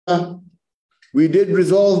we did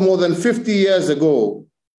resolve more than 50 years ago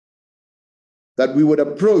that we would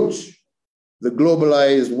approach the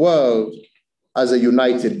globalized world as a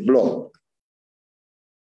united bloc.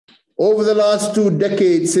 Over the last 2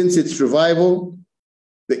 decades since its revival,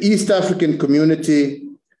 the East African community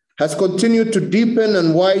has continued to deepen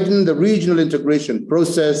and widen the regional integration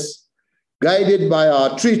process, guided by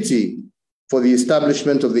our treaty for the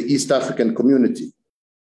establishment of the East African community.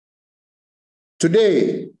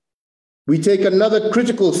 Today, we take another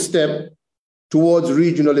critical step towards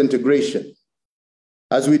regional integration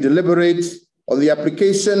as we deliberate on the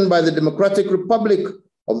application by the Democratic Republic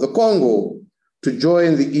of the Congo to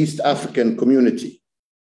join the East African community.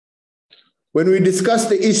 When we discussed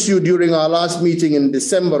the issue during our last meeting in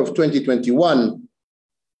December of 2021,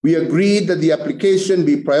 we agreed that the application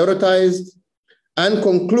be prioritized and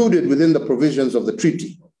concluded within the provisions of the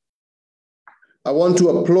treaty. I want to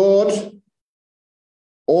applaud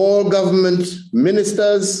all government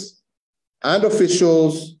ministers and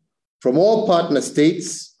officials from all partner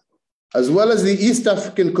states, as well as the East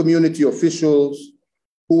African community officials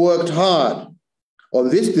who worked hard on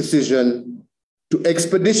this decision to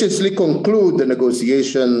expeditiously conclude the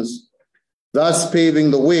negotiations, thus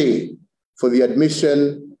paving the way for the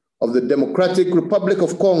admission of the Democratic Republic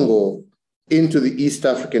of Congo into the East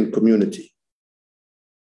African community.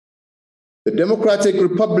 The Democratic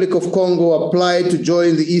Republic of Congo applied to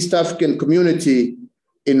join the East African community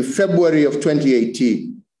in February of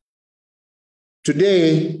 2018.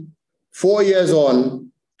 Today, 4 years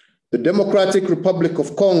on, the Democratic Republic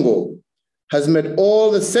of Congo has met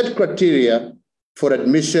all the set criteria for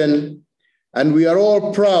admission, and we are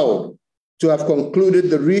all proud to have concluded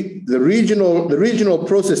the regional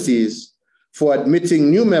processes for admitting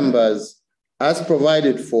new members as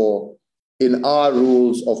provided for in our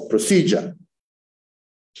rules of procedure.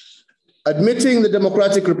 Admitting the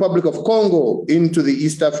Democratic Republic of Congo into the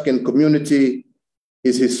East African community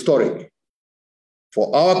is historic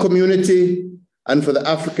for our community and for the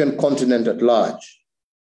African continent at large.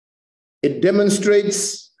 It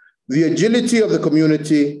demonstrates the agility of the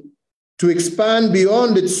community to expand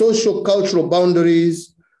beyond its social-cultural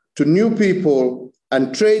boundaries to new people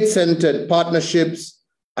and trade-centered partnerships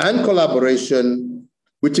and collaboration,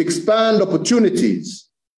 which expand opportunities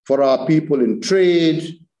for our people in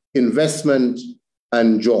trade, investment,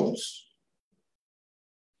 and jobs.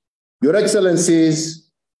 Your Excellencies,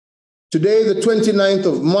 today, the 29th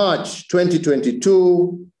of March,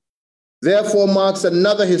 2022, therefore marks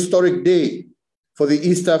another historic day for the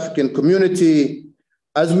East African community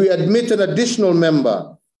as we admit an additional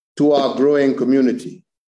member to our growing community.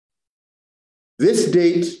 This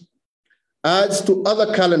date adds to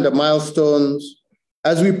other calendar milestones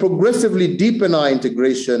as we progressively deepen our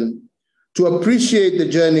integration to appreciate the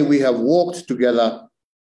journey we have walked together,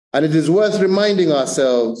 and it is worth reminding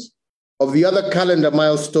ourselves of the other calendar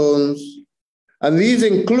milestones, and these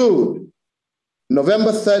include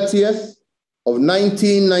November 30th of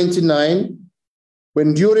 1999,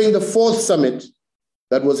 when during the 4th summit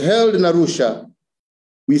that was held in Arusha,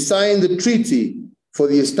 we signed the treaty for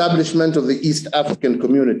the establishment of the East African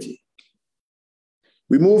community.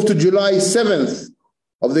 We moved to July 7th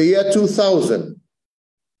of the year 2000,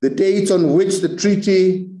 the date on which the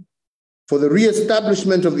treaty for the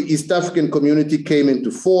re-establishment of the East African community came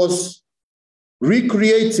into force,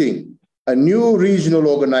 recreating a new regional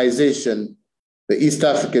organization, the East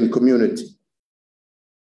African Community.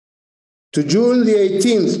 To June the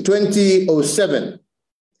 18th, 2007,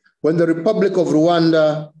 when the Republic of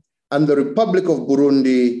Rwanda and the Republic of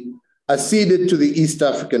Burundi acceded to the East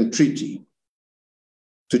African Treaty.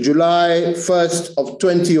 To July 1st of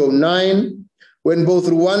 2009, when both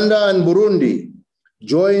Rwanda and Burundi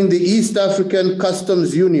joined the East African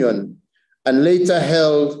Customs Union and later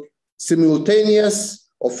held simultaneous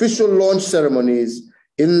official launch ceremonies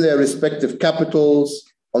in their respective capitals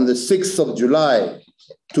on the 6th of July,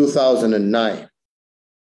 2009.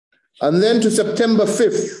 And then to September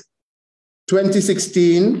 5th,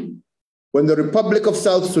 2016, when the Republic of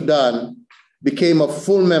South Sudan became a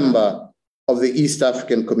full member of the East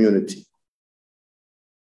African community.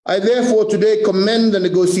 I therefore today commend the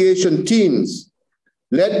negotiation teams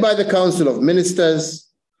led by the Council of Ministers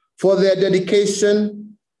for their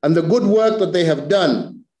dedication and the good work that they have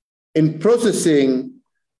done in processing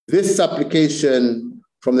this application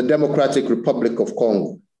from the Democratic Republic of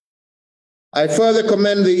Congo. I further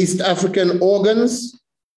commend the East African organs,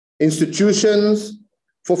 institutions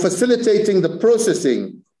for facilitating the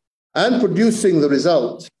processing and producing the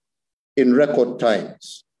result in record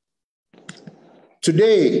times.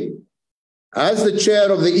 Today, as the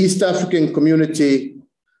chair of the East African community,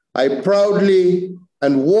 I proudly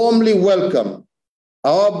and warmly welcome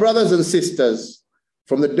our brothers and sisters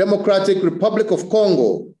from the Democratic Republic of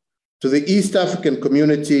Congo to the East African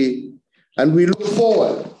community, and we look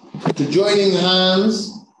forward to joining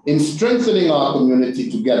hands in strengthening our community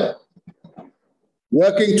together.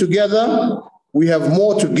 Working together, we have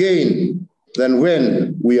more to gain than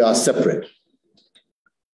when we are separate.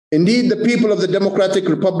 Indeed, the people of the Democratic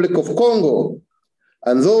Republic of Congo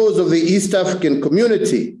and those of the East African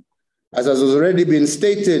community, as has already been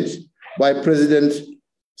stated by President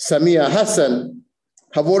Samia Hassan,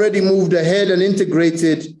 have already moved ahead and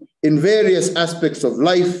integrated in various aspects of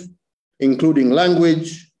life, including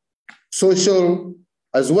language, social,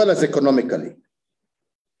 as well as economically.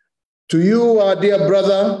 To you, our dear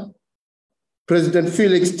brother, President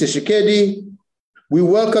Felix Tshisekedi, we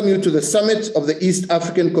welcome you to the summit of the East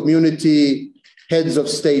African Community Heads of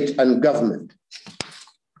State and Government.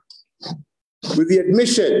 With the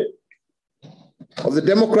admission of the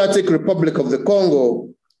Democratic Republic of the Congo,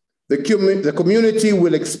 the community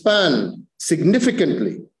will expand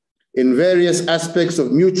significantly in various aspects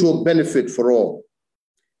of mutual benefit for all.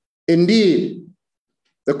 Indeed,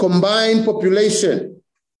 the combined population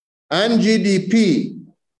and GDP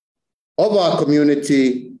of our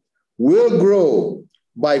community will grow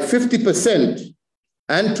by 50%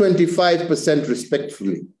 and 25%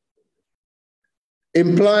 respectively,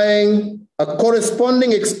 implying a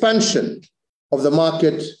corresponding expansion of the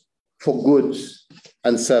market for goods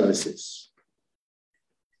and services.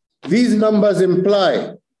 These numbers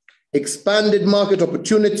imply expanded market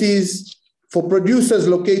opportunities for producers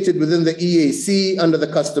located within the EAC under the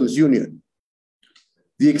Customs Union.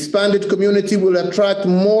 The expanded community will attract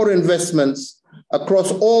more investments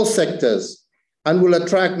across all sectors and will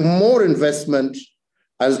attract more investment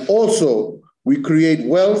as also we create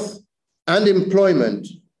wealth and employment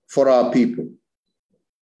for our people.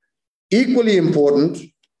 Equally important,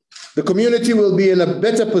 the community will be in a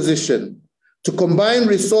better position to combine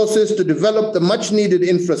resources to develop the much-needed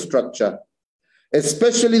infrastructure,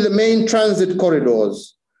 especially the main transit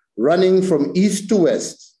corridors running from east to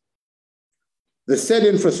west. The said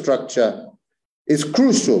infrastructure is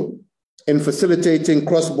crucial in facilitating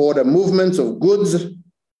cross-border movements of goods,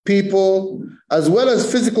 people, as well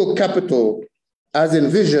as physical capital as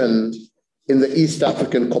envisioned in the East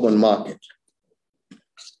African Common Market.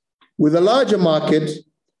 With a larger market,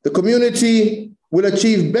 the community will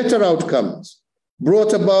achieve better outcomes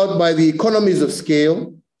brought about by the economies of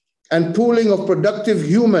scale and pooling of productive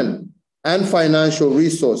human and financial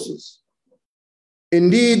resources.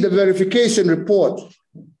 Indeed, the verification report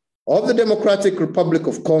of the Democratic Republic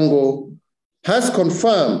of Congo has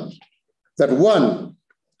confirmed that one,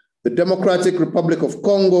 the Democratic Republic of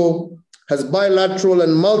Congo has bilateral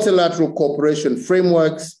and multilateral cooperation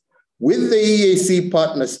frameworks with the EAC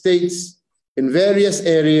partner states in various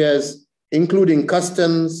areas, including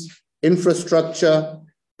customs, infrastructure,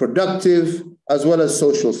 productive, as well as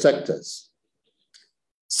social sectors.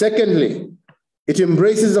 Secondly, it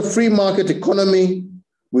embraces a free market economy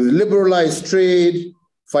with liberalized trade,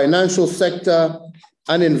 financial sector,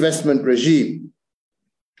 and investment regime.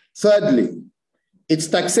 Thirdly, its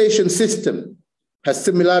taxation system has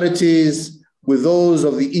similarities with those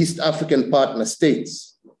of the East African partner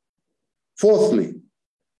states. Fourthly,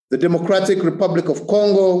 the Democratic Republic of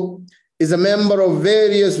Congo is a member of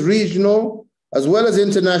various regional as well as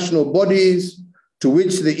international bodies to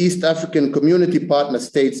which the East African Community partner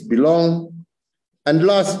states belong. And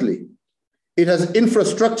lastly, it has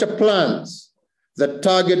infrastructure plans that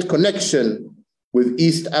target connection with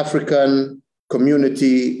East African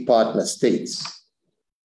Community partner states.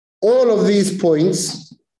 All of these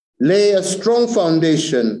points lay a strong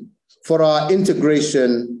foundation for our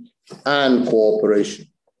integration and cooperation.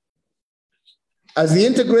 As the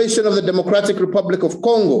integration of the Democratic Republic of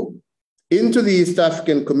Congo into the East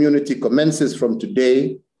African community commences from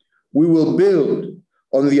today, we will build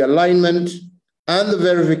on the alignment and the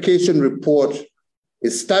verification report,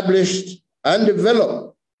 established and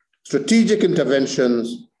develop strategic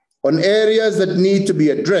interventions on areas that need to be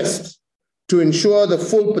addressed to ensure the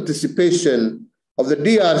full participation of the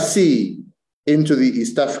DRC into the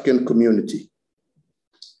East African community.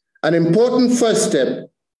 An important first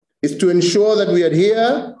step is to ensure that we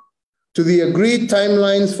adhere to the agreed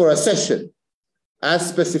timelines for accession as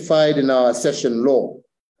specified in our accession law,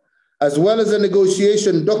 as well as the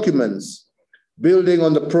negotiation documents building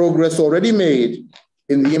on the progress already made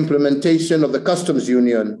in the implementation of the customs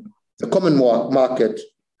union, the common market,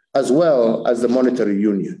 as well as the monetary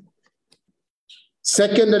union.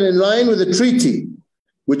 Second, and in line with the treaty,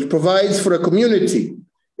 which provides for a community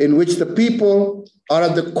in which the people are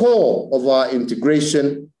at the core of our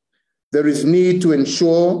integration, there is need to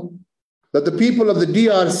ensure that the people of the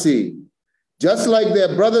DRC, just like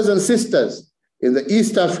their brothers and sisters in the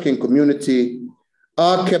East African community,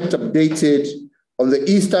 are kept updated on the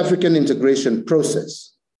East African integration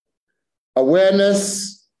process.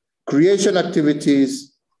 Awareness creation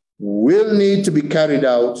activities will need to be carried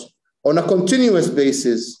out on a continuous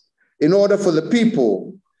basis in order for the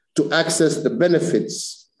people to access the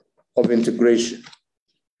benefits of integration.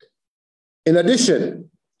 In addition,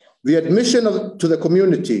 the admission to the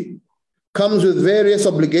community comes with various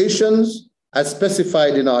obligations as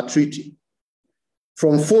specified in our treaty,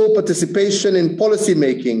 from full participation in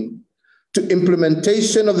policymaking to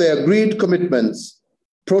implementation of the agreed commitments,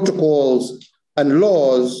 protocols, and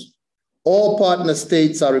laws. All partner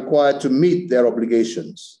states are required to meet their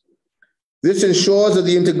obligations. This ensures that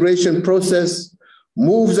the integration process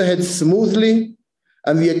moves ahead smoothly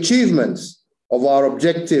and the achievements of our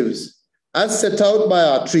objectives as set out by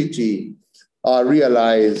our treaty are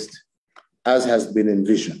realized as has been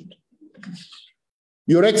envisioned.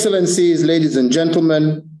 Your Excellencies, ladies and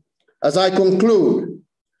gentlemen, as I conclude,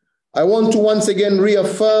 I want to once again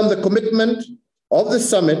reaffirm the commitment of the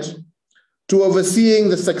summit to overseeing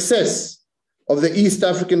the success of the East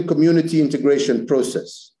African community integration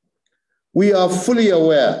process. We are fully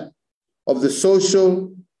aware of the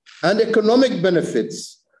social and economic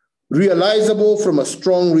benefits realizable from a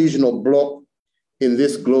strong regional bloc in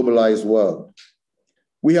this globalized world.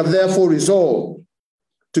 We have therefore resolved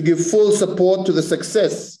to give full support to the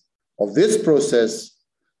success of this process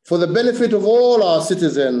for the benefit of all our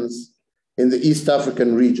citizens in the East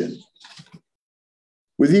African region.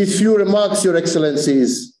 With these few remarks, Your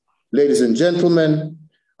Excellencies, ladies and gentlemen,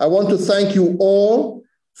 I want to thank you all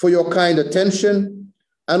for your kind attention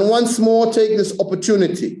and once more take this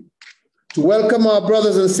opportunity to welcome our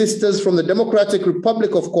brothers and sisters from the Democratic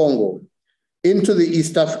Republic of Congo into the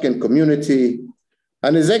East African community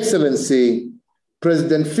and His Excellency,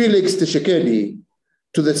 President Felix Tshisekedi,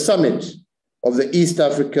 to the summit of the East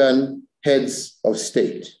African heads of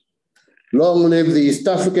state. Long live the East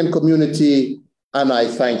African community, and I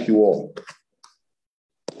thank you all.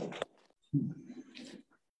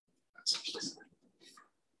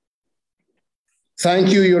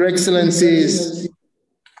 Thank you, Your Excellencies.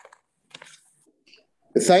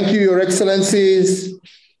 Thank you, Your Excellencies.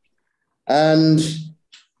 And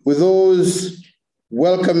with those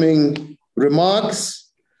welcoming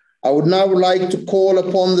remarks, I would now like to call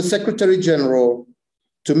upon the Secretary General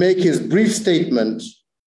to make his brief statement.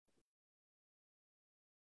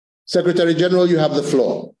 Secretary General, you have the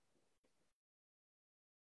floor.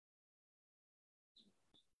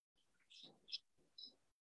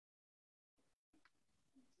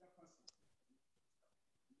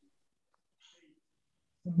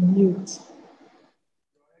 Mute.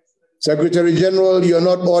 Secretary General, you're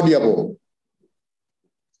not audible.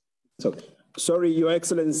 So, sorry, Your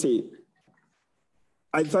Excellency.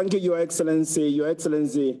 I thank you, Your Excellency,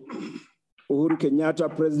 Uhuru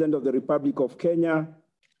Kenyatta, President of the Republic of Kenya,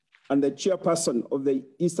 and the Chairperson of the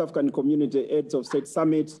East African Community Heads of State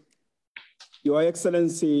Summit, Your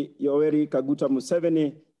Excellency Yoweri Kaguta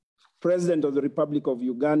Museveni, President of the Republic of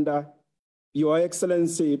Uganda, Your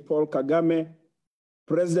Excellency Paul Kagame,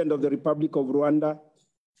 President of the Republic of Rwanda,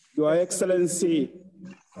 Your Excellency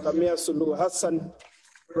Samia Suluhu Hassan,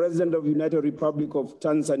 President of the United Republic of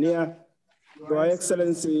Tanzania, Your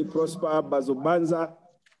Excellency Prosper Bazobanza,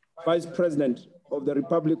 Vice President of the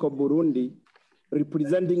Republic of Burundi,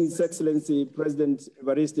 representing His Excellency President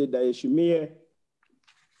Evariste Ndayishimiye,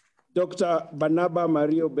 Dr. Barnaba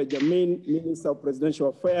Mario Benjamin, Minister of Presidential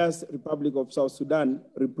Affairs, Republic of South Sudan,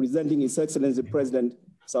 representing His Excellency President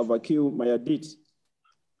Salva Kiir Mayardit,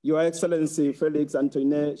 Your Excellency Felix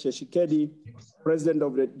Antoine Tshisekedi, President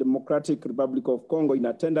of the Democratic Republic of Congo in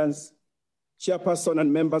attendance, Chairperson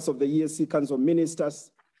and members of the EAC Council of Ministers,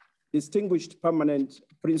 distinguished permanent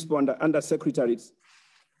principal and undersecretaries,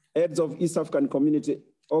 heads of East African community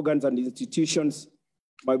organs and institutions,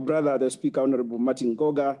 my brother, the Speaker, Honorable Martin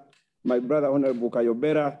Goga, my brother, Honorable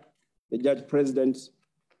Kayobera, the Judge President,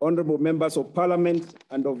 honorable members of Parliament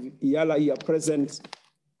and of IALA here present,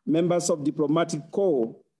 members of Diplomatic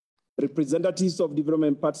Corps, representatives of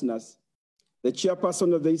development partners, the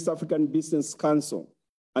Chairperson of the East African Business Council,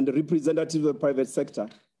 and the representatives of the private sector,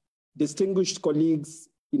 distinguished colleagues,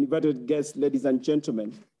 invited guests, ladies and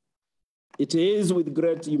gentlemen. It is with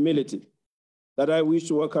great humility that I wish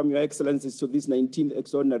to welcome Your Excellencies to this 19th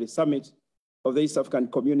Extraordinary Summit of the East African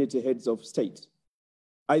Community Heads of State.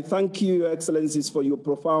 I thank you, Your Excellencies, for your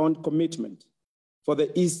profound commitment for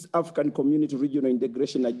the East African Community Regional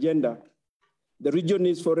Integration Agenda. The region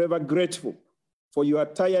is forever grateful for your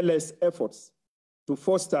tireless efforts to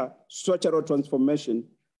foster structural transformation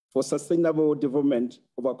for sustainable development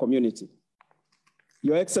of our community.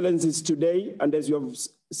 Your Excellencies, today, and as you have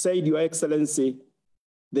said, Your Excellency,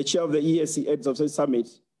 the chair of the EAC Heads of State Summit,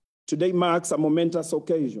 today marks a momentous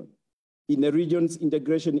occasion in the region's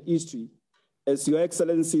integration history as Your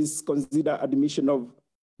Excellencies consider admission of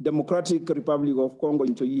Democratic Republic of Congo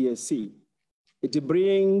into EAC. It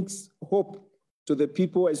brings hope to the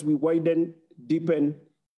people as we widen, deepen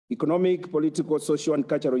economic, political, social, and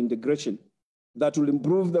cultural integration that will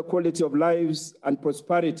improve the quality of lives and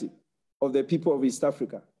prosperity of the people of East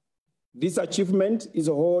Africa. This achievement is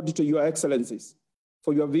a ode to Your Excellencies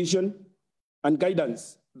for your vision and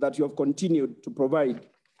guidance that you have continued to provide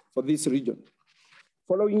for this region.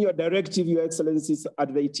 Following your directive, Your Excellencies,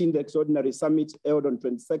 at the 18th Extraordinary Summit held on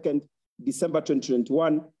 22nd December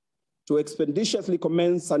 2021, to expeditiously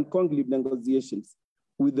commence and conclude negotiations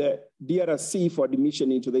with the DRC for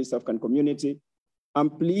admission into the East African community, I'm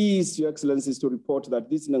pleased, Your Excellencies, to report that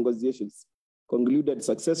these negotiations concluded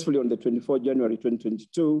successfully on the 24th January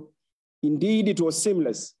 2022. Indeed, it was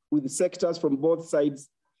seamless, with sectors from both sides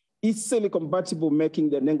easily compatible, making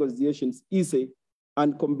the negotiations easy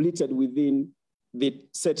and completed within the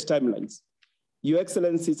set timelines. Your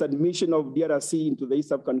Excellency's admission of DRC into the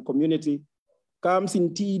East African community comes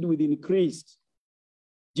indeed with increased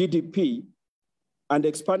GDP and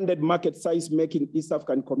expanded market size, making East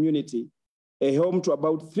African community a home to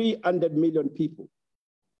about 300 million people,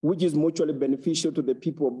 which is mutually beneficial to the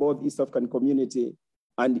people of both East African community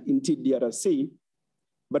and indeed DRC,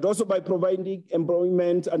 but also by providing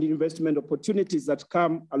employment and investment opportunities that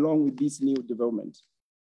come along with this new development.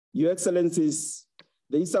 Your Excellencies,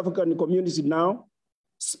 the East African community now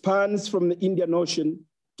spans from the Indian Ocean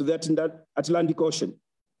to the Atlantic Ocean,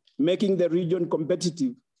 making the region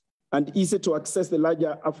competitive and easy to access the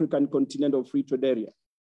larger African continental free trade area.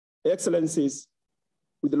 Excellencies,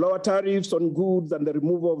 with lower tariffs on goods and the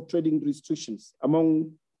removal of trading restrictions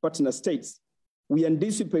among partner states, we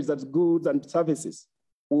anticipate that goods and services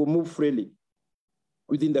will move freely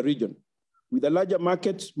within the region. With a larger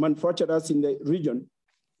market, manufacturers in the region,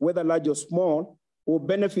 whether large or small, will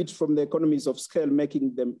benefit from the economies of scale,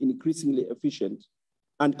 making them increasingly efficient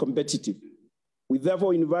and competitive. We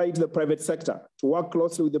therefore invite the private sector to work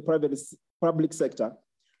closely with the public sector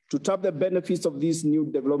to tap the benefits of this new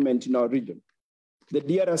development in our region. The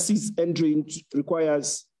DRC's entry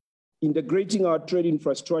requires integrating our trade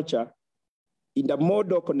infrastructure,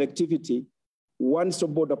 intermodal connectivity, one-stop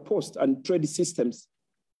border post and trade systems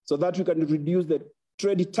so that we can reduce the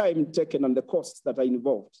trade time taken and the costs that are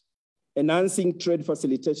involved. Enhancing trade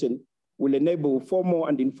facilitation will enable formal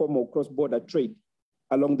and informal cross-border trade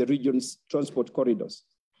along the region's transport corridors.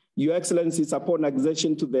 Your Excellencies, upon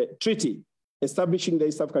accession to the treaty establishing the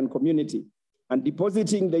East African community and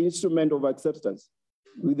depositing the instrument of acceptance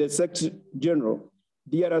with the Secretary General,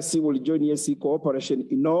 DRC will join EAC cooperation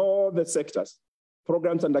in all the sectors,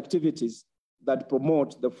 programs, and activities that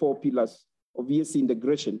promote the 4 pillars of EAC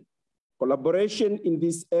integration. Collaboration in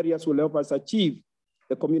these areas will help us achieve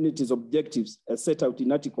the community's objectives as set out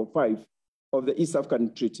in Article 5 of the East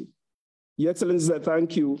African Treaty. Your Excellencies, I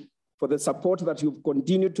thank you for the support that you've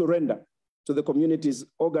continued to render to the community's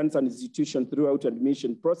organs and institutions throughout the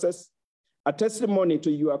admission process, a testimony to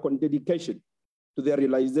your dedication to the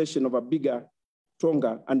realization of a bigger,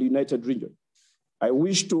 stronger, and united region. I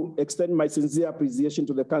wish to extend my sincere appreciation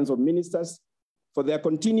to the Council of Ministers for their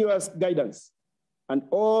continuous guidance and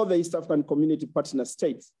all the East African community partner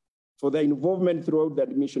states for their involvement throughout the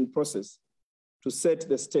admission process to set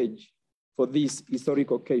the stage for this historic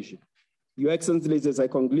occasion. Your Excellencies, as I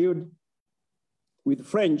conclude, with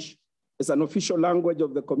French as an official language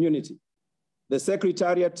of the community, the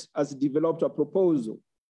Secretariat has developed a proposal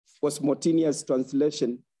for simultaneous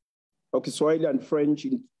translation of Kiswahili and French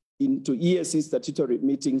into EAC statutory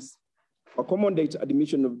meetings to accommodate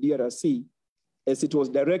admission of DRC as it was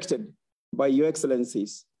directed by Your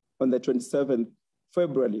Excellencies on the 27th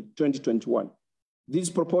February 2021. This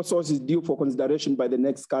proposal is due for consideration by the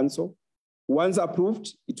next Council. Once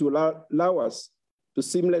approved, it will allow us to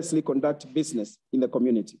seamlessly conduct business in the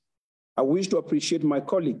community. I wish to appreciate my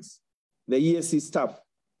colleagues, the EAC staff,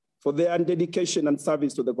 for their dedication and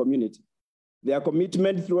service to the community. Their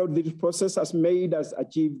commitment throughout this process has made us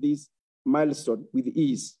achieve this milestone with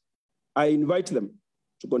ease. I invite them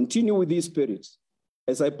to continue with this spirit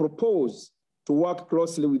as I propose to work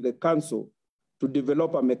closely with the Council to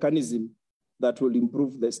develop a mechanism that will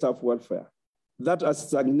improve the staff welfare. That has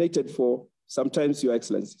stagnated for sometimes, Your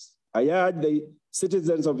Excellencies. I urge the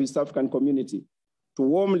citizens of the East African community to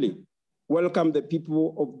warmly welcome the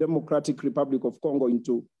people of Democratic Republic of Congo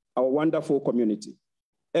into our wonderful community.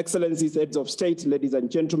 Excellencies, heads of state, ladies and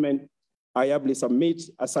gentlemen, I humbly submit.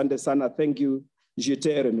 Asante sana, thank you. Je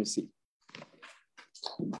te remercie.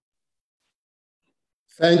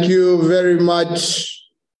 Thank you very much,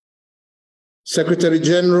 Secretary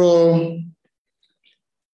General.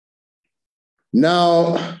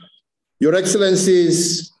 Now, Your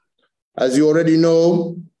Excellencies, as you already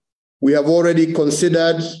know, we have already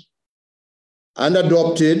considered and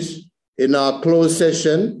adopted in our closed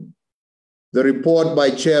session the report by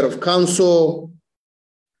Chair of Council,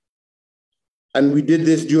 and we did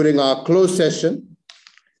this during our closed session.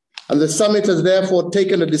 And the summit has therefore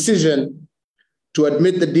taken a decision to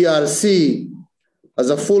admit the DRC as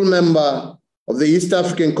a full member of the East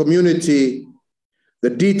African Community, the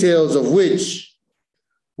details of which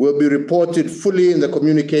will be reported fully in the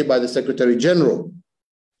communique by the Secretary General.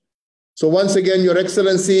 So once again, Your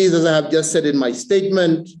Excellencies, as I have just said in my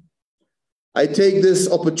statement, I take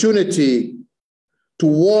this opportunity to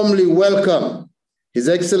warmly welcome His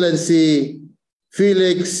Excellency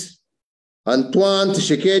Felix Antoine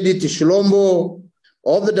Tshisekedi Tshilombo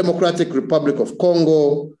of the Democratic Republic of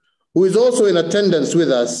Congo, who is also in attendance with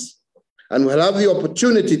us and will have the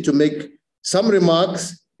opportunity to make some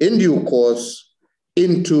remarks in due course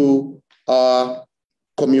into our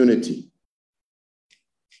community.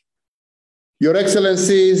 Your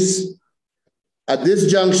Excellencies, at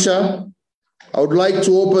this juncture, I would like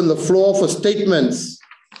to open the floor for statements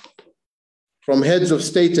from heads of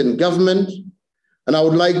state and government, and I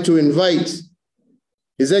would like to invite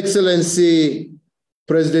His Excellency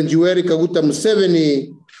President Yoweri Kaguta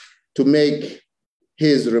Museveni to make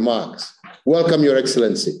his remarks. Welcome, Your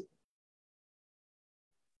Excellency.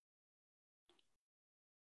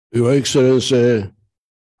 Your Excellency,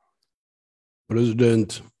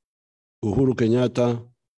 President Uhuru Kenyatta,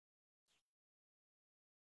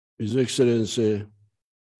 His Excellency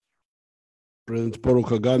President Paul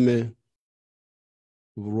Kagame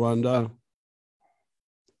of Rwanda,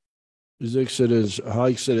 His Excellency, Her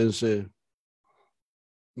Excellency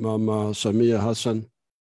Mama Samia Hassan,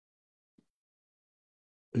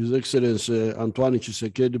 His Excellency Antoine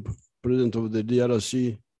Tshisekedi, President of the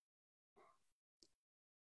DRC,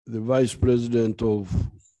 the Vice President of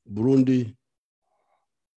Burundi,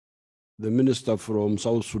 the Minister from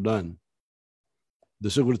South Sudan, the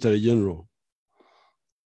Secretary General.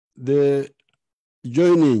 The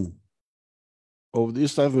joining of the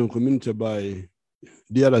East African Community by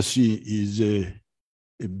DRC is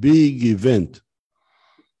a big event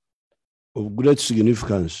of great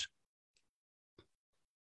significance.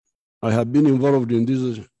 I have been involved in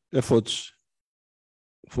these efforts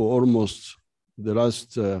for almost the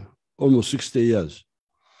last almost 60 years.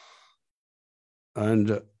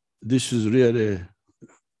 And this is really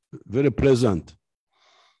very pleasant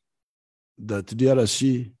that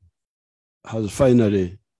DRC has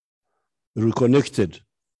finally reconnected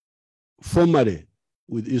formally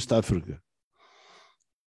with East Africa.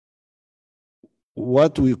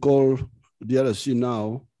 What we call DRC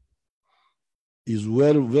now is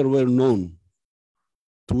very well known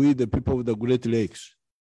to we, the people of the Great Lakes.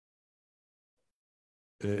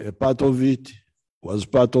 A part of it was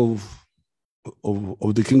part of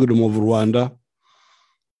the Kingdom of Rwanda,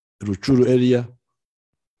 Ruchuru area.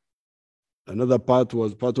 Another part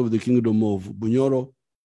was part of the Kingdom of Bunyoro.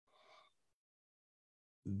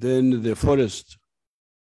 Then the forest,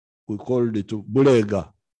 we called it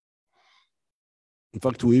Bulega. In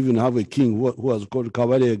fact, we even have a king who was called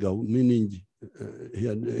Kabalega, meaning he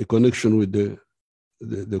had a connection with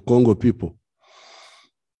the Congo people.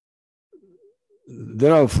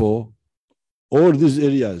 Therefore, all these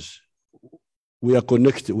areas, we are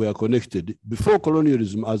connected. Before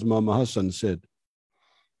colonialism, as Mama Hassan said,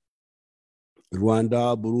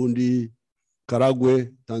 Rwanda, Burundi,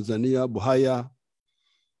 Karagwe, Tanzania, Buhaya,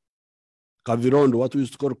 Kavirondo, what we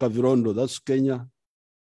used to call Kavirondo, that's Kenya,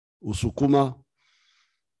 Usukuma.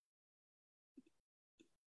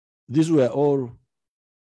 These were all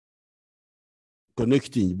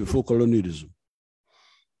connecting before colonialism.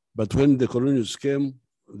 But when the colonists came,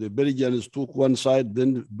 the Belgians took one side,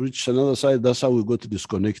 then the British another side. That's how we got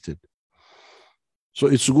disconnected. So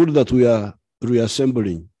it's good that we are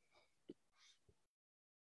reassembling.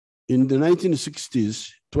 In the 1960s,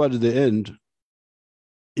 towards the end,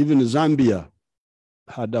 even Zambia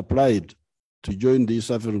had applied to join the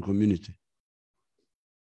East African Community.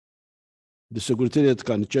 The Secretariat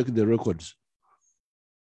can check the records.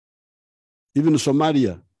 Even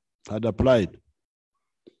Somalia had applied.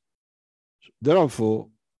 Therefore,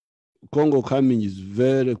 Congo coming is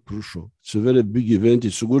very crucial. It's a very big event.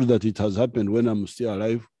 It's good that it has happened when I'm still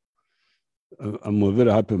alive. I'm a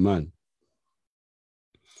very happy man.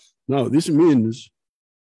 Now, this means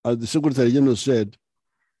as the Secretary General said,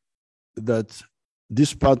 that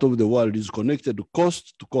this part of the world is connected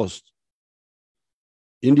coast to coast,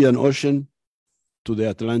 Indian Ocean to the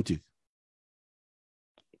Atlantic.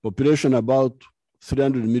 Population about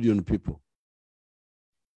 300 million people,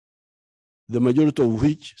 the majority of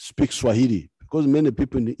which speak Swahili, because many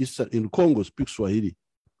people in Congo speak Swahili,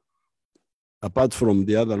 apart from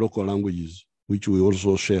the other local languages, which we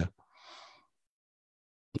also share.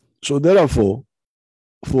 So therefore,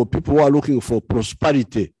 for people who are looking for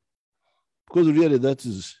prosperity, because really that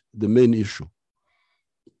is the main issue,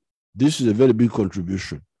 this is a very big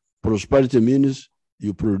contribution. Prosperity means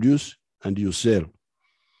you produce and you sell.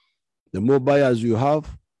 The more buyers you have,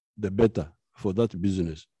 the better for that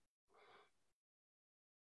business.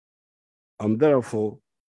 I'm therefore,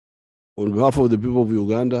 on behalf of the people of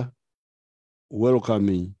Uganda,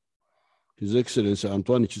 welcoming His Excellency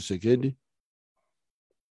Antoine Tshisekedi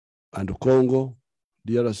and Congo,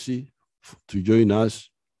 DRC, to join us,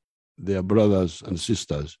 their brothers and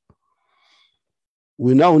sisters.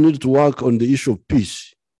 We now need to work on the issue of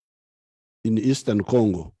peace in Eastern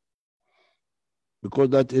Congo, because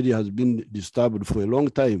that area has been disturbed for a long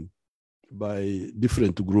time by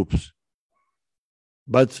different groups.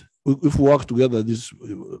 But if we work together,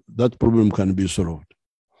 that problem can be solved.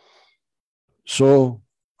 So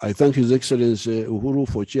I thank His Excellency Uhuru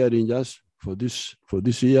for chairing us for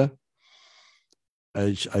this year.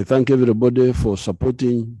 I thank everybody for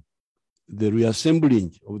supporting the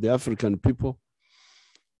reassembling of the African people.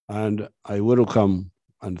 And I welcome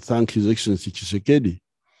and thank His Excellency Tshisekedi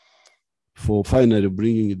for finally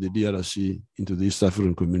bringing the DRC into the East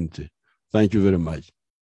African community. Thank you very much.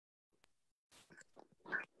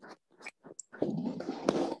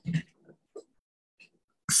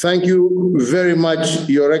 Thank you very much,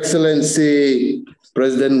 Your Excellency,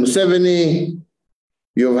 President Museveni.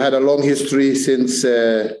 You've had a long history since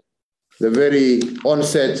the very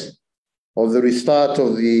onset of the restart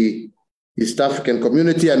of the East African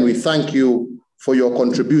community, and we thank you for your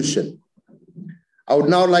contribution. I would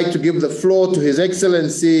now like to give the floor to His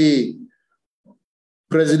Excellency,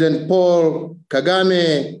 President Paul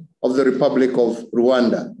Kagame of the Republic of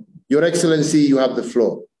Rwanda. Your Excellency, you have the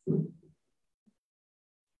floor.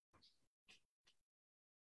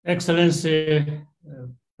 Excellency,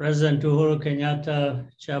 President Uhuru Kenyatta,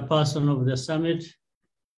 Chairperson of the Summit,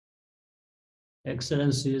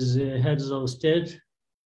 Excellencies, Heads of State,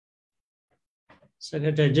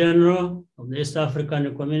 Secretary General of the East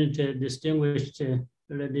African Community, distinguished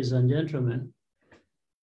ladies and gentlemen.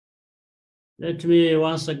 Let me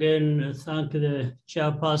once again thank the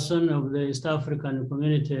Chairperson of the East African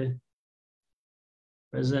Community,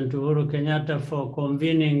 President Uhuru Kenyatta, for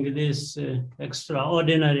convening this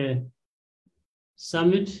extraordinary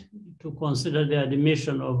summit to consider the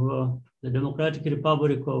admission of the Democratic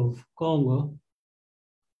Republic of Congo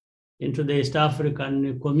into the East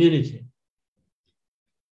African community,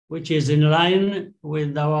 which is in line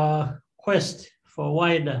with our quest for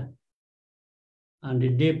wider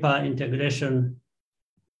and deeper integration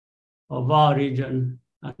of our region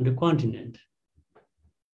and the continent.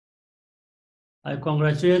 I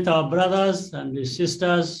congratulate our brothers and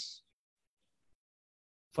sisters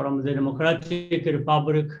from the Democratic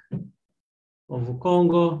Republic of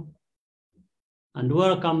Congo and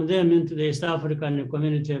welcome them into the East African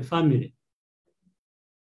community family.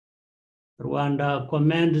 Rwanda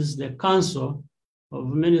commends the Council of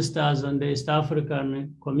Ministers and the East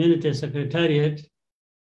African Community Secretariat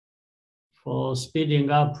for speeding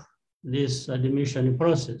up this admission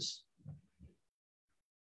process.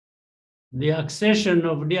 The accession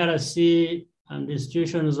of DRC and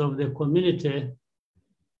institutions of the community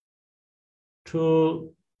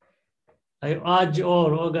I urge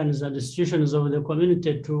all organs and institutions of the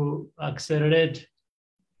community to accelerate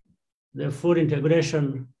the full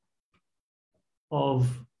integration of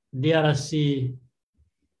DRC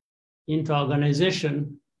into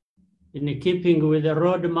organization in keeping with the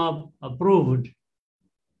roadmap approved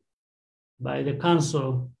by the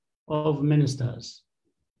Council of Ministers.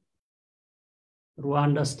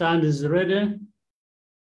 Rwanda stands ready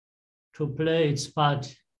to play its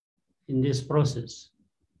part in this process.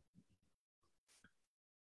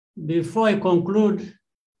 Before I conclude,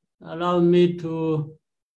 allow me to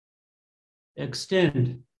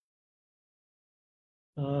extend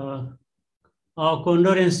our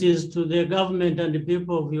condolences to the government and the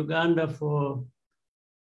people of Uganda for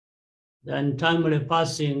the untimely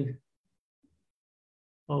passing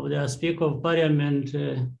of their Speaker of Parliament,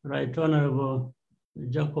 Right Honorable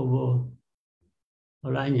Jacob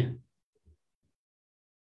Olanya.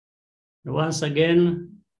 Once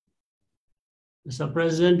again, Mr.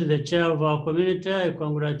 President, the chair of our community, I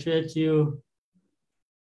congratulate you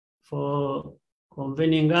for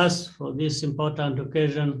convening us for this important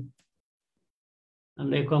occasion.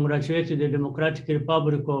 And I congratulate the Democratic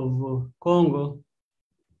Republic of Congo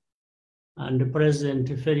and President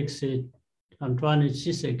Felix Antoine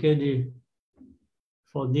Tshisekedi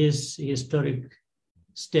for this historic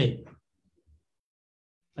step.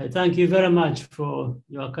 I thank you very much for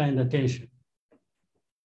your kind attention.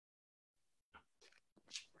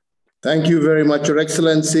 Thank you very much, Your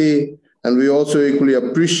Excellency, and we also equally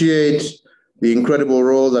appreciate the incredible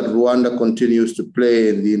role that Rwanda continues to play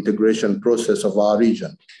in the integration process of our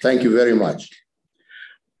region. Thank you very much.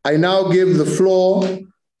 I now give the floor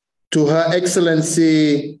to Her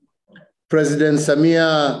Excellency President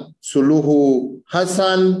Samia Suluhu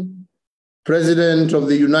Hassan, President of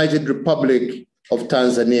the United Republic of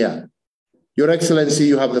Tanzania. Your Excellency,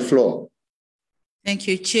 you have the floor. Thank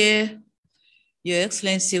you, Chair. Your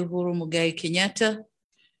Excellency Uhuru Muigai Kenyatta,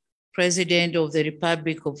 President of the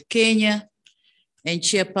Republic of Kenya and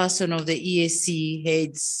Chairperson of the EAC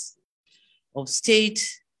Heads of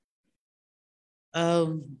State,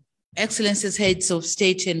 Excellencies Heads of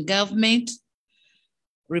State and Government,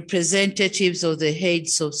 representatives of the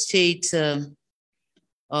Heads of State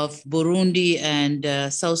of Burundi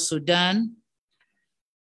and South Sudan,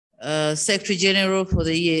 Secretary General for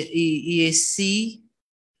the EAC,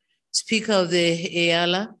 Speaker of the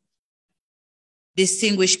EALA,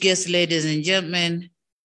 distinguished guests, ladies and gentlemen,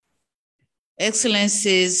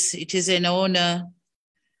 Excellencies, it is an honor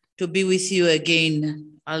to be with you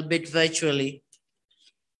again, albeit virtually.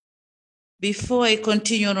 Before I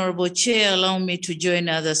continue, Honorable Chair, allow me to join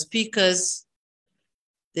other speakers,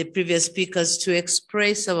 the previous speakers, to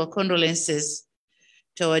express our condolences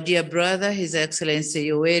to our dear brother, His Excellency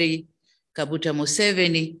Yoweri Kaguta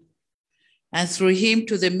Museveni, and through him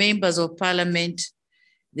to the members of Parliament,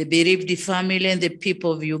 the bereaved family, and the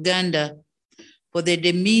people of Uganda for the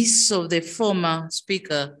demise of the former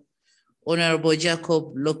Speaker, Honorable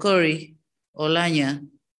Jacob Lokori Olanya.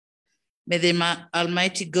 May the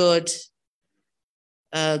Almighty God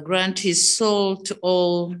grant his soul to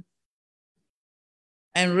all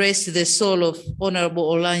and rest the soul of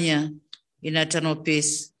Honorable Olanya in eternal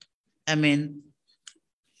peace. Amen.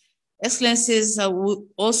 Excellencies, I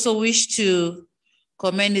also wish to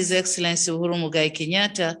commend His Excellency Uhuru Muigai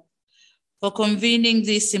Kenyatta for convening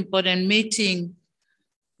this important meeting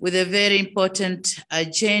with a very important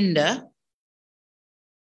agenda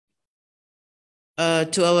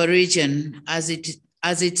to our region, as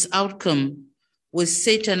its outcome will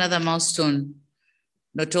set another milestone,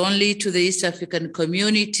 not only to the East African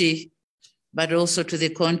community, but also to the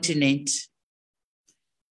continent.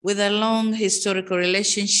 With a long historical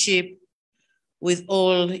relationship with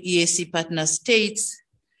all EAC partner states,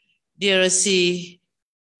 DRC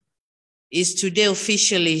is today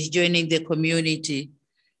officially joining the community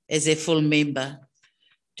as a full member.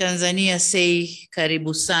 Tanzania say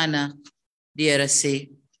karibu sana, DRC.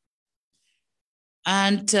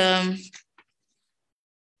 And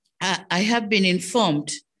I have been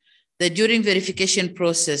informed that during verification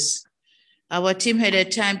process, our team had a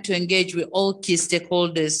time to engage with all key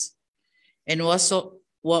stakeholders and were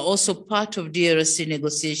also part of DRC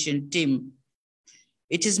negotiation team.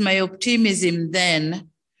 It is my optimism then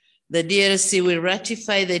that DRC will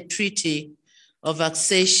ratify the Treaty of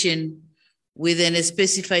Accession within a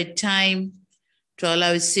specified time to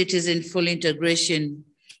allow its citizens full integration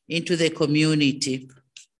into the community.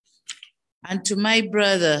 And to my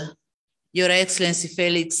brother, Your Excellency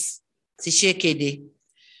Felix Tshisekedi,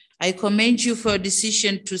 I commend you for a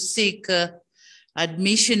decision to seek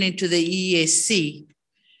admission into the EAC,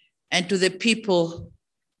 and to the people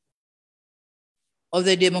of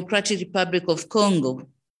the Democratic Republic of Congo.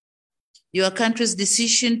 Your country's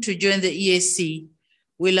decision to join the EAC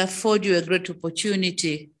will afford you a great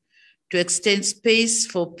opportunity to extend space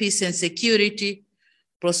for peace and security,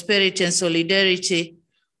 prosperity and solidarity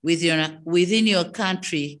within your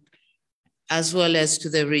country, as well as to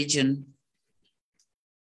the region.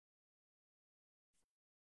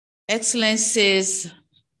 Excellencies,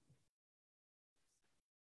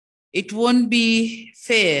 it won't be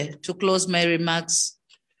fair to close my remarks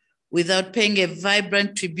without paying a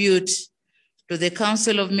vibrant tribute to the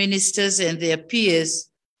Council of Ministers and their peers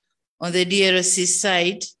on the DRC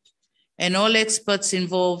side and all experts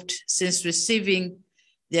involved since receiving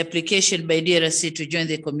the application by DRC to join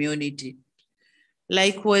the community.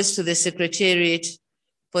 Likewise to the Secretariat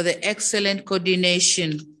for the excellent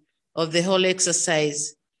coordination of the whole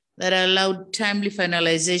exercise that allowed timely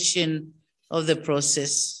finalization of the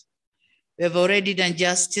process. We have already done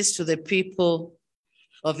justice to the people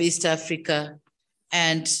of East Africa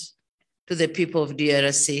and to the people of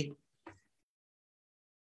DRC.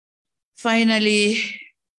 Finally,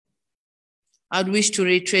 I'd wish to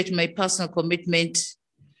reiterate my personal commitment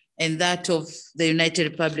and that of the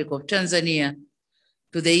United Republic of Tanzania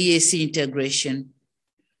to the EAC integration.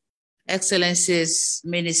 Excellencies,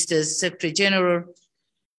 Ministers, Secretary General,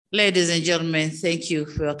 ladies and gentlemen, thank you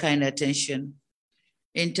for your kind attention.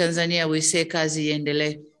 In Tanzania, we say kazi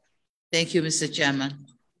iendelee. Thank you, Mr. Chairman.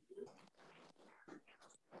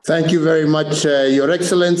 Thank you very much, Your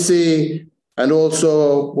Excellency. And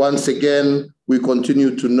also, once again, we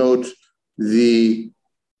continue to note the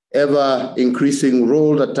ever increasing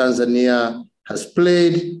role that Tanzania has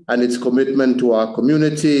played and its commitment to our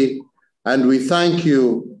community. And we thank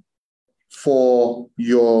you for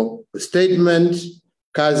your statement,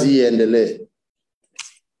 kazi iendelee.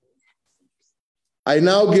 I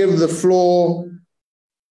now give the floor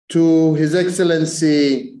to His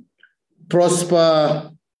Excellency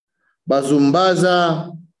Prosper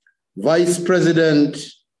Bazumbaza, Vice President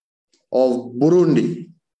of Burundi.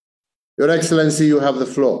 Your Excellency, you have the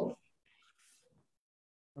floor.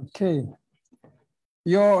 Okay.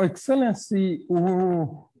 Your Excellency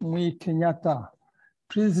Uhuru Kenyatta,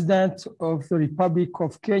 President of the Republic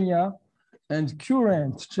of Kenya and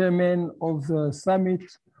current Chairman of the Summit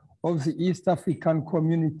of the East African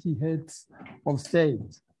Community Heads of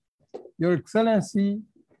State. Your Excellency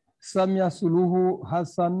Samia Suluhu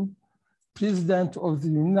Hassan, President of the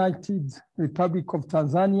United Republic of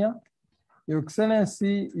Tanzania. Your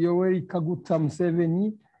Excellency Yoweri Kaguta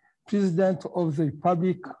Museveni, President of the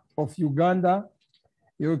Republic of Uganda.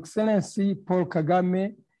 Your Excellency Paul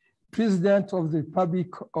Kagame, President of the Republic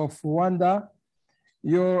of Rwanda.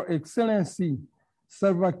 Your Excellency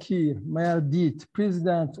Salva Kiir Mayardit,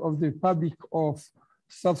 President of the Republic of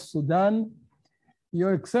South Sudan.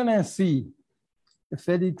 Your Excellency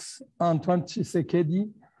Felix Antoine Tshisekedi,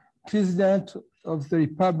 President of the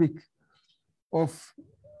Republic of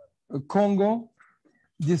Congo,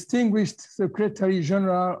 Distinguished Secretary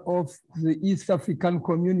General of the East African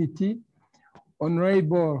Community,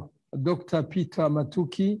 Honorable Dr. Peter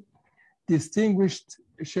Matuki, Distinguished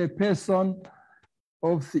Chairperson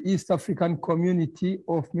of the East African Community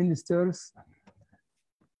of Ministers,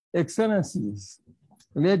 Excellencies,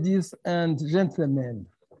 ladies and gentlemen,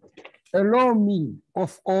 allow me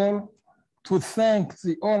of all to thank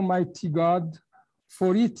the Almighty God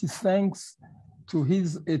for it thanks to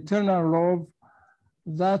his eternal love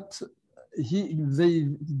that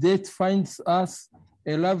that finds us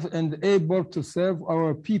alive and able to serve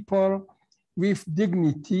our people with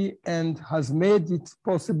dignity and has made it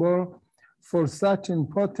possible for such an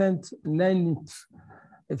important 9th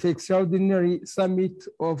extraordinary summit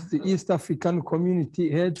of the East African Community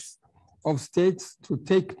Heads of States to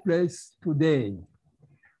take place today.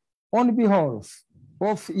 On behalf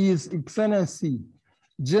of His Excellency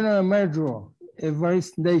General Major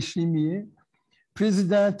Evariste Ndayishimiye,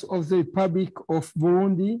 President of the Republic of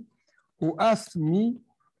Burundi, who asked me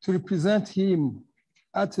to represent him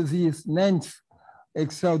at this 9th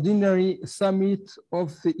extraordinary summit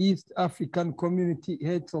of the East African Community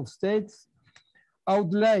Heads of States, I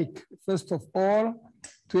would like, first of all,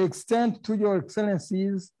 to extend to your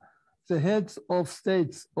excellencies, the heads of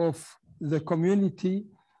states of the community,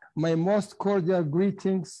 my most cordial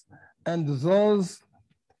greetings and those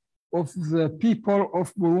of the people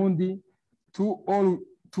of Burundi to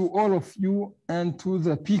all of you and to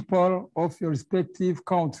the people of your respective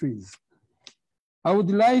countries. I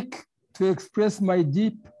would like to express my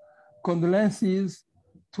deep condolences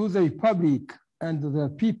to the Republic and the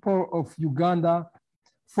people of Uganda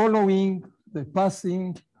following the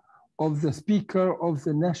passing of the Speaker of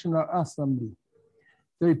the National Assembly.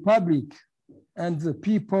 The Republic and the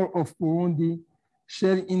people of Burundi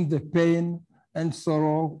share in the pain and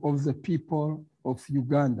sorrow of the people of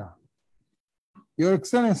Uganda. Your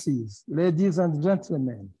Excellencies, ladies and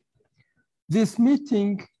gentlemen, this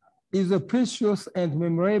meeting is a precious and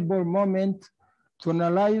memorable moment to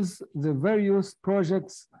analyze the various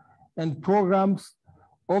projects and programs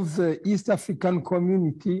of the East African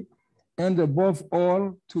community, and above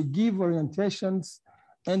all, to give orientations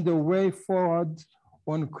and the way forward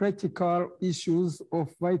on critical issues of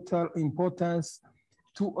vital importance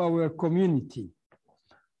to our community.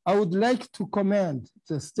 I would like to commend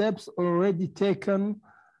the steps already taken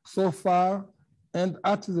so far, and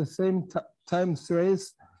at the same time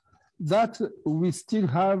stress that we still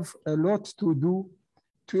have a lot to do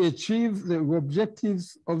to achieve the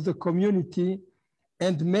objectives of the community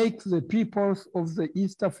and make the peoples of the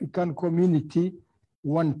East African community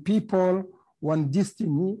one people, one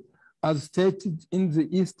destiny, as stated in the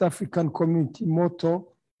East African Community motto,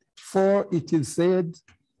 For it is said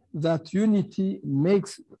that unity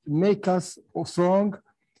makes us strong,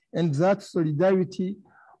 and that solidarity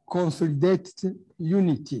consolidates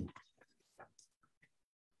unity.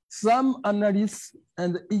 Some analysts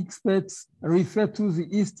and experts refer to the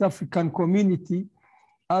East African community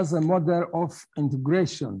as a model of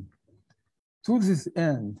integration. To this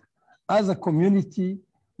end, as a community,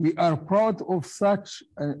 we are proud of such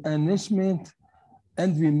an achievement,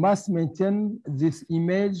 and we must maintain this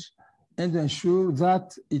image and ensure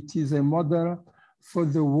that it is a model for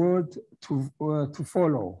the world to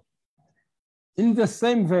follow. In the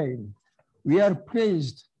same vein, we are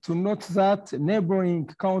pleased to note that neighboring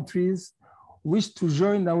countries wish to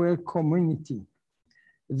join our community.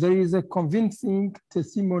 There is a convincing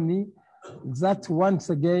testimony that once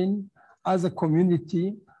again, as a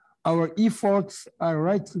community, our efforts are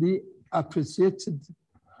rightly appreciated.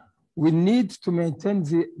 We need to maintain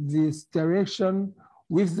this direction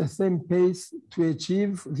with the same pace to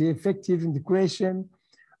achieve the effective integration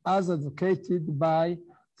as advocated by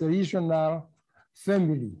the regional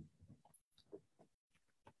family.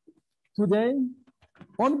 Today,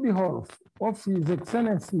 on behalf of His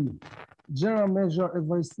Excellency General Major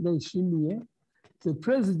Evariste Ndayishimiye, the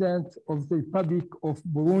President of the Republic of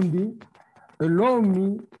Burundi, allow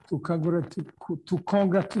me to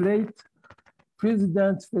congratulate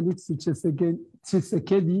President Felix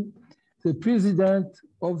Tshisekedi, the President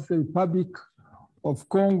of the Republic of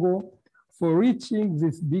Congo, for reaching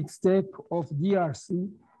this big step of DRC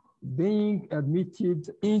being admitted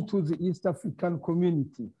into the East African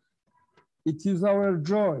community. It is our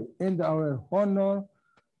joy and our honor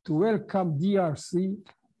to welcome DRC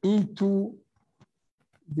into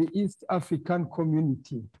the East African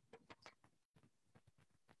community.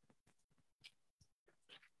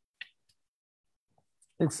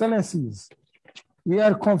 Excellencies, we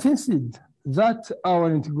are convinced that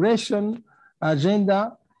our integration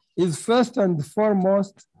agenda is first and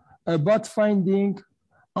foremost about finding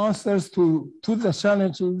answers to the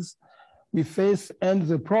challenges we face and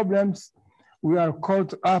the problems we are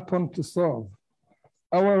called upon to solve.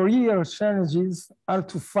 Our real challenges are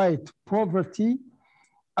to fight poverty,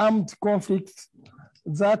 armed conflicts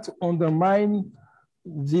that undermine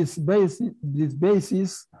this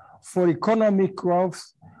basis for economic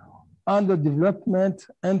growth and development,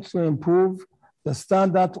 and to improve the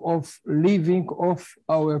standard of living of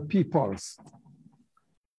our peoples.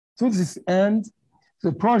 To this end,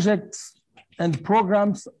 the projects and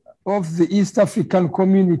programs of the East African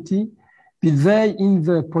community, be they in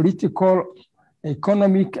the political,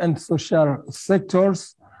 economic, and social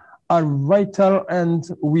sectors, are vital, and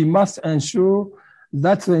we must ensure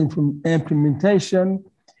that the implementation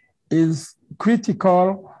is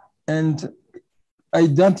critical and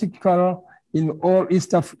identical in all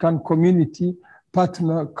East African community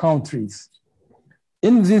partner countries.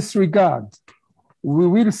 In this regard, we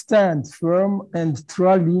will stand firm and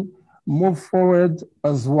truly move forward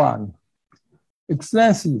as one.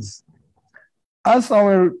 Excellencies, as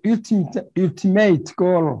our ultimate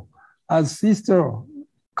goal as sister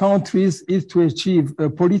countries is to achieve a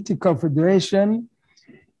political federation,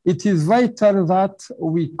 it is vital that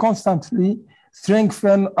we constantly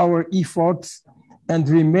strengthen our efforts and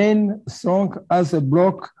remain strong as a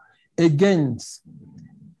bloc against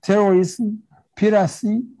terrorism,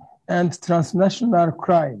 piracy, and transnational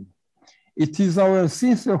crime. It is our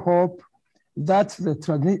sincere hope that the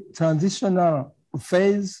transitional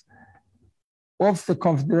phase of the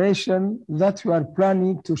Confederation that we are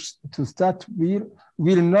planning to start with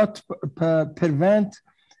will not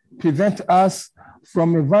prevent us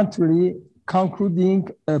from eventually concluding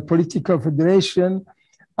a political federation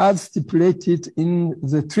as stipulated in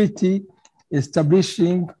the treaty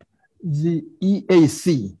establishing the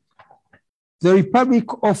EAC. The Republic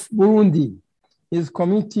of Burundi is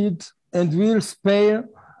committed and will spare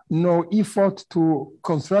no effort to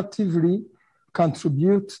constructively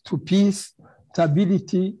contribute to peace,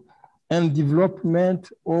 stability, and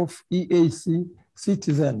development of EAC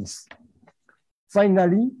citizens.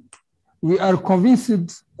 Finally, we are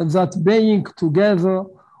convinced that being together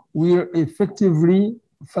will effectively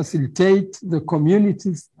facilitate the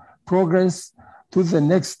community's progress to the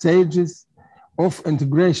next stages of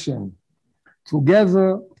integration.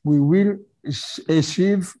 Together, we will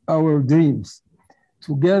achieve our dreams.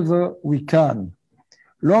 Together, we can.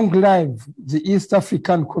 Long live the East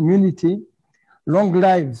African community. Long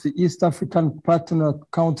live the East African partner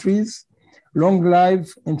countries. Long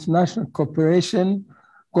live international cooperation.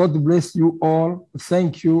 God bless you all.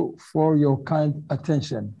 Thank you for your kind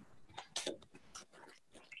attention.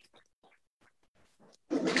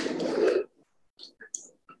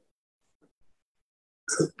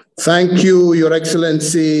 Thank you, Your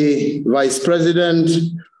Excellency, Vice President,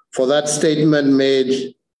 for that statement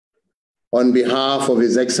made on behalf of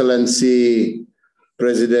His Excellency,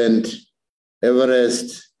 President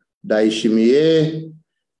Everest Ndayishimiye.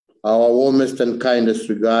 Our warmest and kindest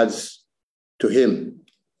regards to him.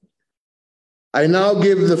 I now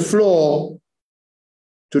give the floor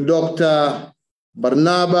to Dr.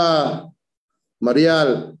 Barnaba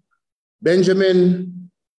Marial Benjamin,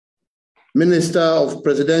 Minister of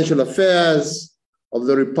Presidential Affairs of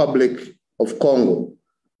the Republic of Congo.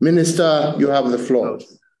 Minister, you have the floor.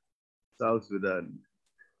 South Sudan.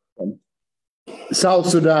 South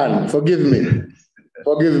Sudan, forgive me.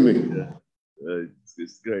 Forgive me.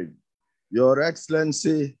 It's great. Your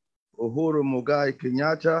Excellency Uhuru Muigai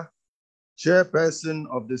Kenyatta, Chairperson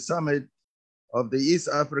of the Summit of the East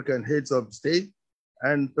African Heads of State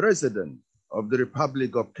and President of the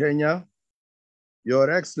Republic of Kenya, Your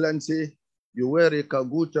Excellency Yoweri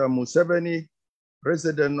Kaguta Museveni,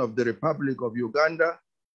 President of the Republic of Uganda,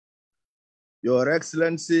 Your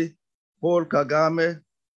Excellency Paul Kagame,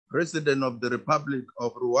 President of the Republic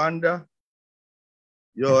of Rwanda,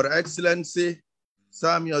 Your Excellency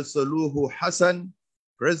Samia Suluhu Hassan,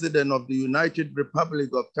 President of the United Republic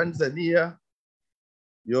of Tanzania,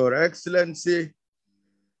 Your Excellency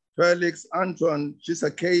Felix Antoine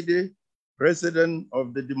Tshisekedi, President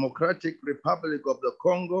of the Democratic Republic of the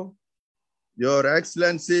Congo, Your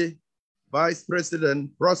Excellency Vice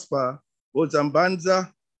President Prosper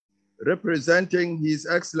Bozambanza, representing His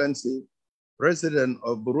Excellency President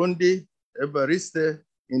of Burundi, Evariste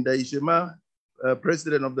Ndayishimiye,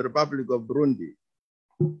 President of the Republic of Burundi.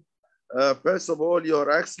 First of all,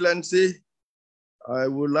 Your Excellency, I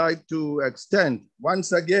would like to extend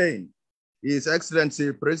once again His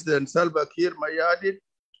Excellency President Salva Kiir Mayardit,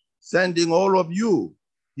 sending all of you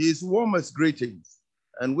his warmest greetings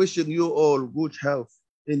and wishing you all good health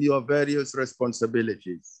in your various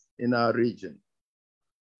responsibilities in our region.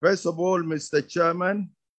 First of all, Mr.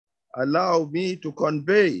 Chairman, allow me to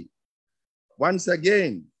convey once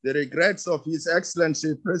again the regrets of His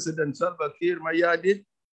Excellency President Salva Kiir Mayardit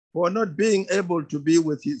for not being able to be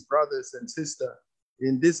with his brothers and sisters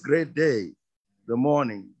in this great day, the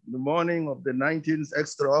morning of the 19th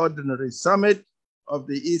Extraordinary Summit of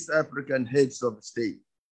the East African Heads of State.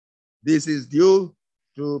 This is due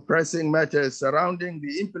to pressing matters surrounding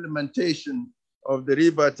the implementation of the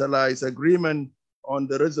revitalized agreement on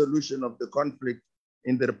the resolution of the conflict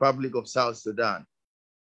in the Republic of South Sudan.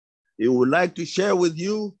 He would like to share with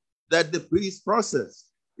you that the peace process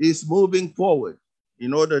is moving forward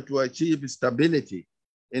in order to achieve stability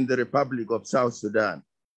in the Republic of South Sudan.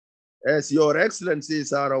 As Your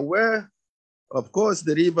Excellencies are aware, of course,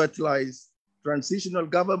 the revitalized transitional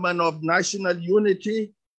government of national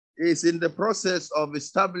unity is in the process of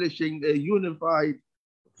establishing a unified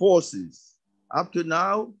forces. Up to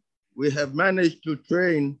now, we have managed to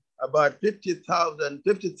train about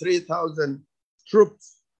 53,000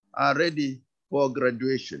 troops are ready for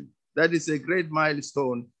graduation. That is a great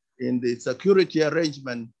milestone in the security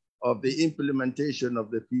arrangement of the implementation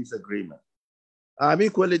of the peace agreement. I'm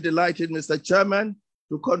equally delighted, Mr. Chairman,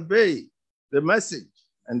 to convey the message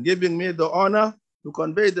and giving me the honor to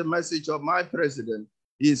convey the message of my president,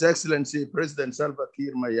 His Excellency President Salva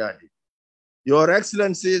Kiir Mayardit. Your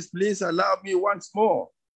Excellencies, please allow me once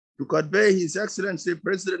more to convey His Excellency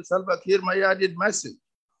President Salva Kiir Mayardit's message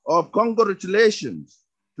of congratulations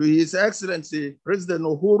to His Excellency President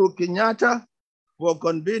Uhuru Kenyatta for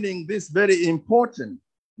convening this very important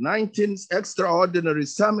 19th Extraordinary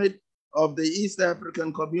Summit of the East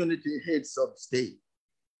African Community Heads of State.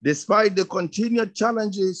 Despite the continued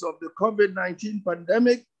challenges of the COVID-19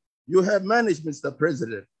 pandemic, you have managed, Mr.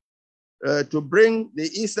 President, to bring the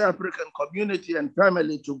East African community and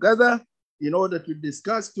family together in order to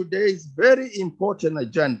discuss today's very important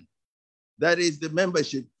agenda, that is the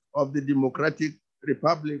membership of the Democratic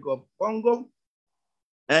Republic of Congo,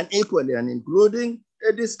 and equally and including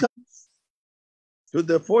a discussion to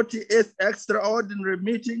the 48th Extraordinary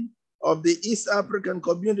Meeting of the East African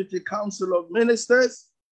Community Council of Ministers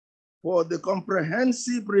for the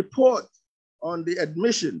comprehensive report on the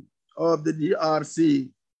admission of the DRC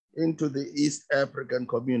into the East African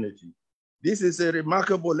community. This is a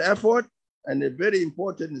remarkable effort and a very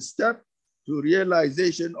important step to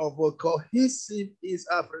realization of a cohesive East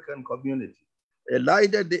African community, a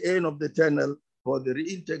light at the end of the tunnel for the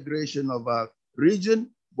reintegration of our region,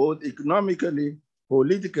 both economically,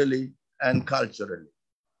 politically, and culturally.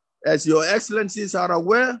 As Your Excellencies are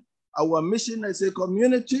aware, our mission as a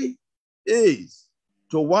community is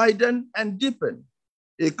to widen and deepen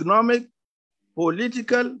economic,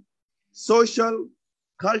 political, social,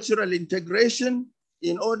 cultural integration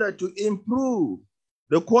in order to improve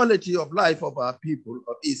the quality of life of our people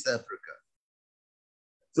of East Africa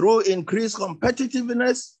through increased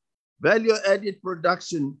competitiveness, value-added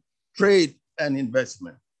production, trade, and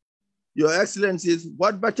investment. Your Excellencies,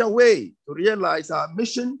 what better way to realize our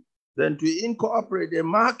mission than to incorporate a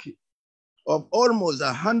market of almost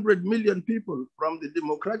 100 million people from the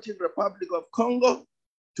Democratic Republic of Congo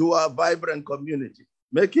to our vibrant community,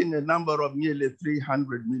 making a number of nearly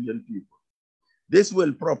 300 million people. This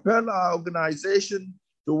will propel our organization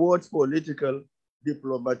towards political,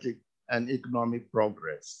 diplomatic, and economic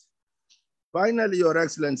progress. Finally, Your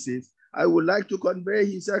Excellencies, I would like to convey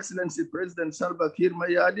His Excellency President Salva Kiir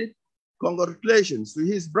Mayardit congratulations to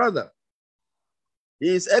his brother,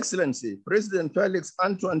 His Excellency President Felix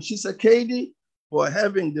Antoine Tshisekedi, for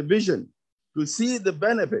having the vision to see the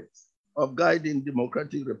benefits of guiding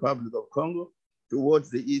Democratic Republic of Congo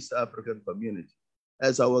towards the East African community.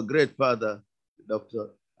 As our great father,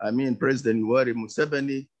 President Yoweri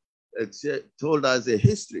Museveni told us a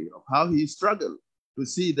history of how he struggled to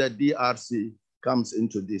see that DRC comes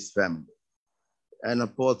into this family. And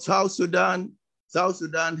for South Sudan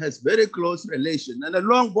has very close relation and a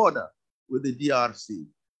long border with the DRC.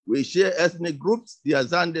 We share ethnic groups, the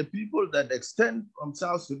Azande people, that extend from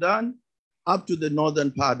South Sudan up to the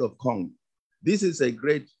northern part of Congo. This is a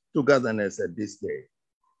great togetherness at this day.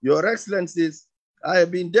 Your Excellencies, I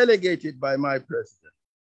have been delegated by my president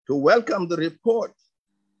to welcome the report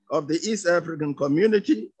of the East African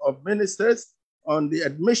Community of Ministers on the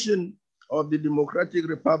admission of the Democratic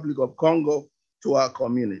Republic of Congo to our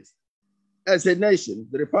community. As a nation,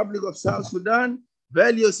 the Republic of South Sudan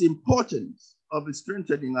values the importance of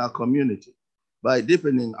strengthening our community by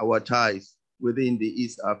deepening our ties within the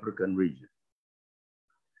East African region.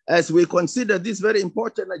 As we consider this very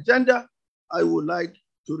important agenda, I would like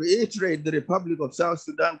to reiterate the Republic of South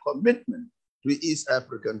Sudan commitment to East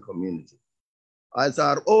African community. As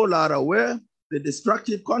all are aware, the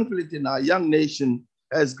destructive conflict in our young nation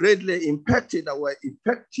has greatly impacted our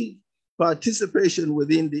effective participation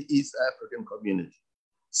within the East African community.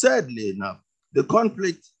 Sadly enough, the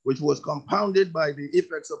conflict, which was compounded by the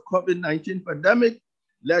effects of COVID-19 pandemic,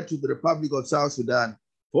 led to the Republic of South Sudan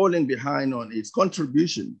falling behind on its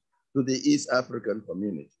contribution to the East African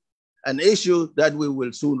community, an issue that we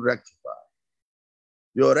will soon rectify.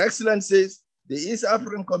 Your Excellencies, the East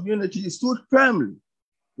African community stood firmly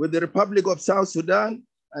with the Republic of South Sudan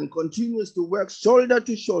and continues to work shoulder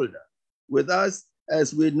to shoulder with us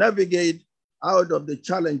as we navigate out of the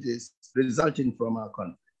challenges resulting from our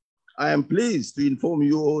conflict. I am pleased to inform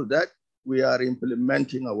you all that we are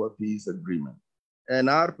implementing our peace agreement and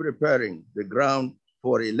are preparing the ground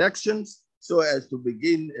for elections so as to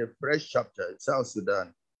begin a fresh chapter in South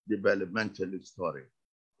Sudan developmental story.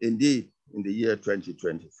 Indeed, in the year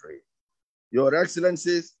 2023. Your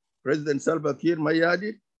Excellencies, President Salva Kiir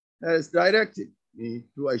Mayardit has directed me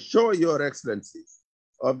to assure Your Excellencies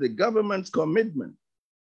of the government's commitment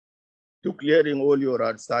to clearing all your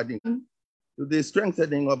outstanding to the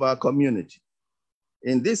strengthening of our community.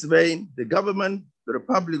 In this vein, the government, the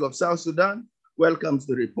Republic of South Sudan, welcomes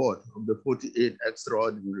the report of the 48th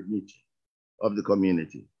extraordinary meeting of the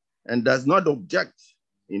community and does not object,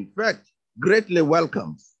 in fact, greatly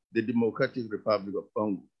welcomes the Democratic Republic of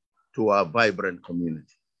Congo to our vibrant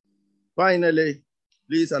community. Finally,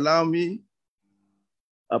 please allow me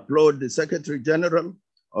to applaud the Secretary General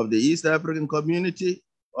of the East African Community,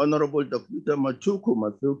 Honorable Dr. Machuku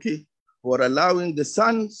Mathuki, for allowing the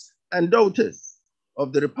sons and daughters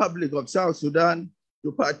of the Republic of South Sudan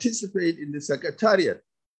to participate in the Secretariat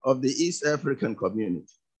of the East African Community.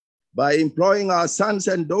 By employing our sons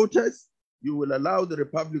and daughters, you will allow the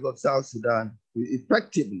Republic of South Sudan to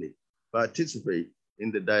effectively participate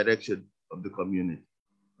in the direction of the community.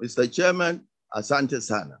 Mr. Chairman, Asante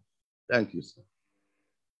Sana. Thank you, sir.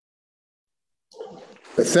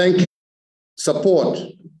 Thank you. Support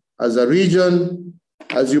as a region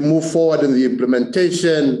as you move forward in the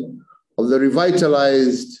implementation of the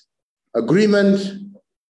revitalized agreement.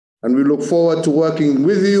 And we look forward to working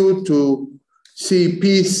with you to see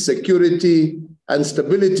peace, security, and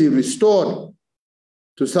stability restored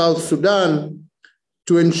to South Sudan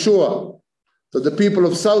to ensure that the people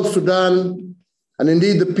of South Sudan, and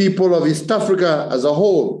indeed the people of East Africa as a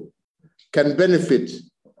whole, can benefit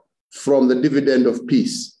from the dividend of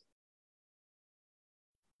peace.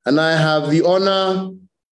 And I have the honor,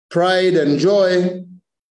 pride, and joy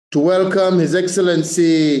to welcome His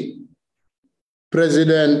Excellency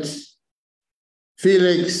President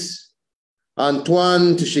Felix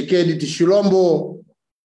Antoine Tshisekedi Tshilombo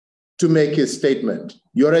to make his statement.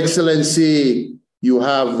 Your Excellency, you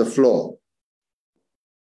have the floor.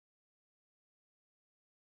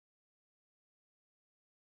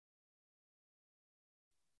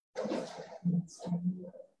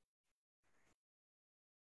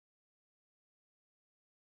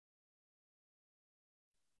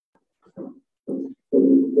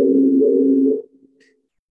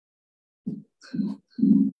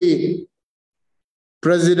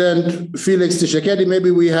 President Felix Tshisekedi, maybe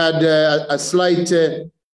we had a slight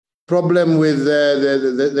problem with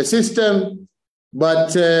the system,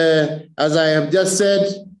 but as I have just said,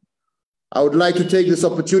 I would like to take this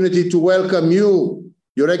opportunity to welcome you,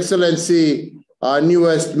 Your Excellency, our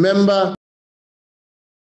newest member,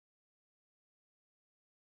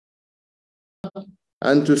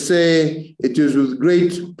 and to say it is with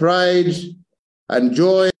great pride and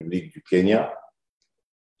joy. République du Kenya,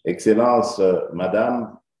 Excellences,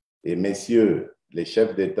 Madame et Messieurs les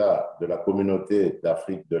chefs d'État de la communauté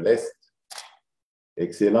d'Afrique de l'Est,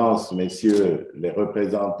 Excellences, Messieurs les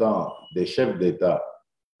représentants des chefs d'État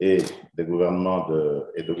et des gouvernements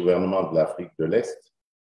de l'Afrique de l'Est,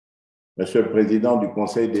 Monsieur le Président du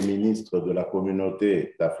Conseil des ministres de la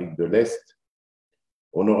communauté d'Afrique de l'Est,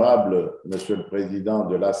 Honorable Monsieur le Président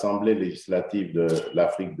de l'Assemblée législative de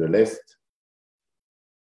l'Afrique de l'Est,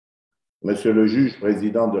 Monsieur le juge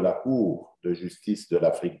président de la Cour de justice de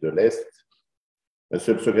l'Afrique de l'Est,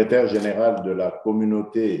 Monsieur le secrétaire général de la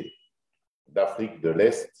communauté d'Afrique de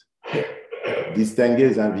l'Est,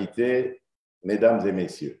 distingués invités, Mesdames et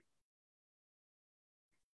Messieurs,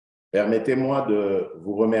 permettez-moi de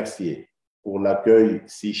vous remercier pour l'accueil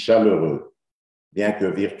si chaleureux, bien que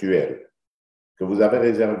virtuel, que vous avez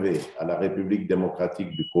réservé à la République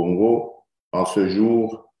démocratique du Congo en ce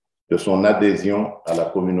jour de son adhésion à la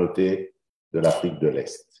communauté de l'Afrique de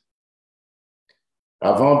l'Est.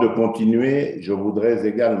 Avant de continuer, je voudrais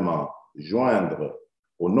également joindre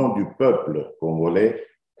au nom du peuple congolais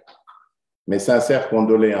mes sincères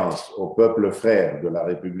condoléances au peuple frère de la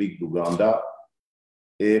République d'Ouganda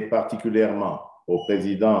et particulièrement au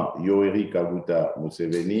président Yoweri Kaguta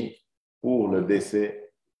Museveni pour le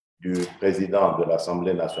décès du président de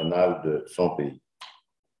l'Assemblée nationale de son pays.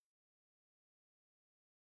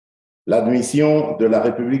 L'admission de la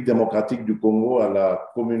République démocratique du Congo à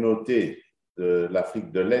la communauté de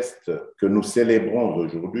l'Afrique de l'Est que nous célébrons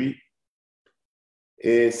aujourd'hui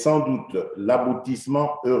est sans doute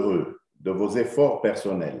l'aboutissement heureux de vos efforts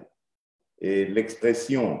personnels et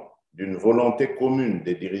l'expression d'une volonté commune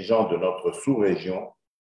des dirigeants de notre sous-région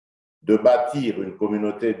de bâtir une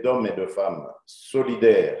communauté d'hommes et de femmes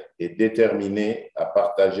solidaires et déterminés à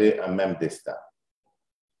partager un même destin.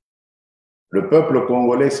 Le peuple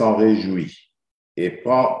congolais s'en réjouit et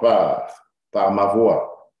prend par ma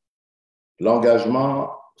voix,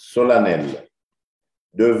 l'engagement solennel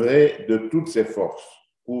d'œuvrer de toutes ses forces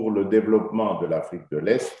pour le développement de l'Afrique de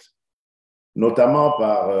l'Est, notamment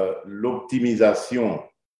par l'optimisation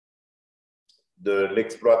de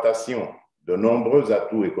l'exploitation de nombreux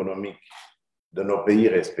atouts économiques de nos pays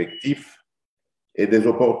respectifs et des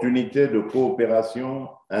opportunités de coopération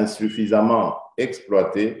insuffisamment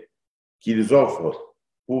exploitées qu'ils offrent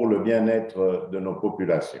pour le bien-être de nos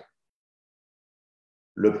populations.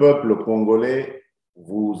 Le peuple congolais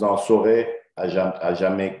vous en saurait à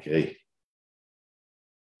jamais gré.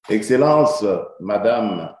 Excellences,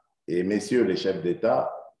 Madame et Messieurs les chefs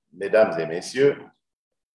d'État, Mesdames et Messieurs,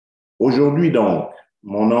 aujourd'hui donc,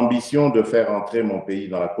 mon ambition de faire entrer mon pays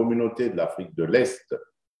dans la communauté de l'Afrique de l'Est,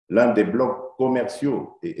 l'un des blocs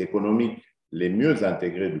commerciaux et économiques les mieux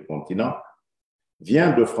intégrés du continent,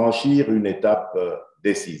 vient de franchir une étape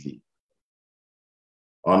décisive.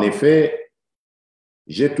 En effet,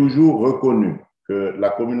 j'ai toujours reconnu que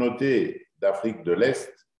la communauté d'Afrique de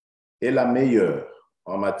l'Est est la meilleure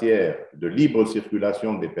en matière de libre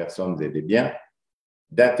circulation des personnes et des biens,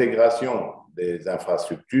 d'intégration des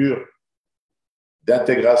infrastructures,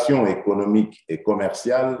 d'intégration économique et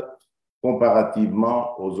commerciale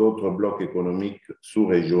comparativement aux autres blocs économiques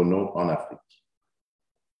sous-régionaux en Afrique.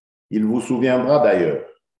 Il vous souviendra d'ailleurs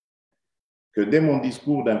que dès mon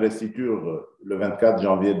discours d'investiture le 24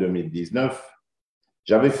 janvier 2019,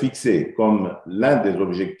 j'avais fixé comme l'un des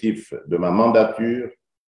objectifs de ma mandature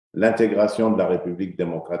l'intégration de la République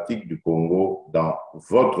démocratique du Congo dans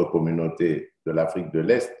votre communauté de l'Afrique de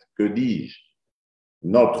l'Est, que dis-je,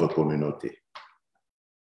 notre communauté.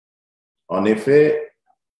 En effet,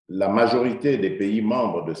 la majorité des pays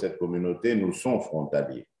membres de cette communauté nous sont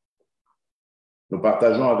frontaliers. Nous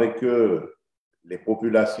partageons avec eux les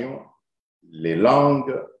populations, les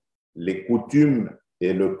langues, les coutumes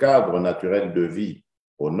et le cadre naturel de vie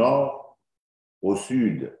au nord, au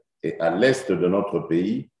sud et à l'est de notre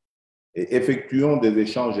pays et effectuons des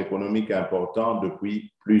échanges économiques importants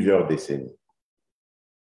depuis plusieurs décennies.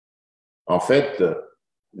 En fait,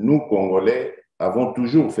 nous, Congolais, avons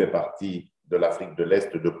toujours fait partie de l'Afrique de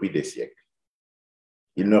l'Est depuis des siècles.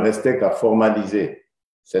 Il ne restait qu'à formaliser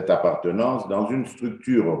cette appartenance dans une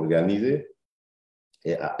structure organisée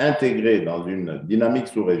et à intégrer dans une dynamique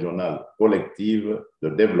sous-régionale collective de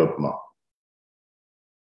développement.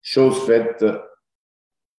 Chose faite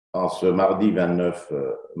en ce mardi 29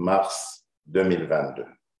 mars 2022.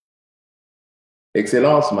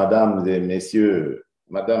 Excellences, Mesdames et Messieurs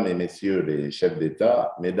les chefs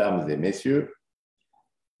d'État, Mesdames et Messieurs,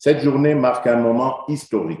 cette journée marque un moment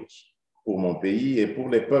historique pour mon pays et pour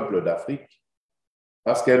les peuples d'Afrique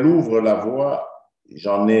parce qu'elle ouvre la voie,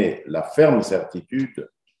 j'en ai la ferme certitude,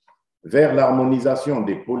 vers l'harmonisation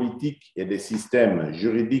des politiques et des systèmes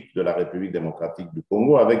juridiques de la République démocratique du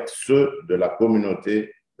Congo avec ceux de la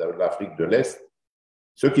communauté de l'Afrique de l'Est,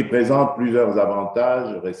 ce qui présente plusieurs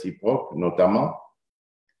avantages réciproques, notamment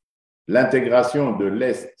l'intégration de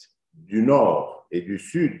l'Est, du Nord et du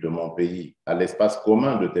Sud de mon pays à l'espace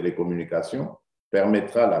commun de télécommunications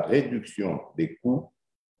permettra la réduction des coûts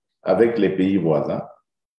avec les pays voisins,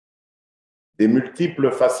 des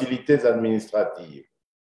multiples facilités administratives,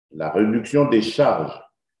 la réduction des charges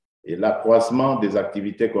et l'accroissement des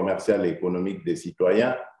activités commerciales et économiques des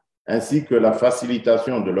citoyens, ainsi que la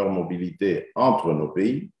facilitation de leur mobilité entre nos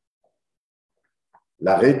pays,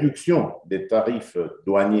 la réduction des tarifs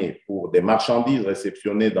douaniers pour des marchandises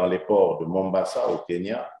réceptionnées dans les ports de Mombasa au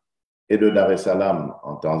Kenya et de Dar es Salaam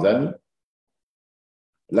en Tanzanie,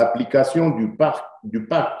 l'application du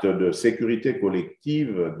pacte de sécurité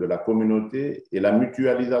collective de la communauté et la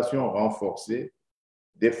mutualisation renforcée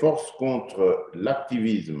des forces contre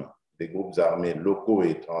l'activisme des groupes armés locaux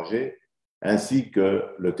et étrangers, ainsi que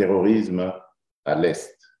le terrorisme à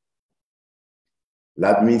l'Est.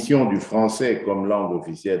 L'admission du français comme langue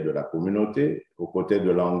officielle de la communauté, aux côtés de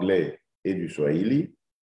l'anglais et du swahili,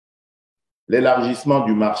 l'élargissement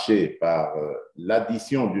du marché par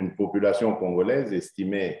l'addition d'une population congolaise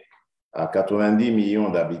estimée à 90 millions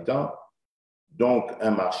d'habitants, donc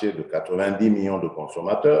un marché de 90 millions de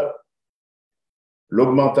consommateurs,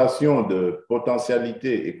 l'augmentation de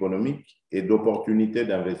potentialités économiques et d'opportunités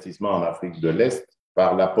d'investissement en Afrique de l'Est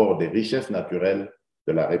par l'apport des richesses naturelles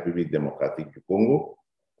de la République démocratique du Congo,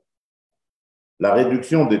 la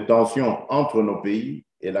réduction des tensions entre nos pays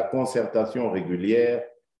et la concertation régulière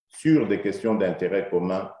sur des questions d'intérêt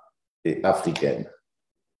commun et africaines.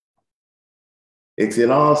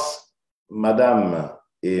 Excellences, Madame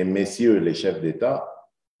et Messieurs les chefs d'État,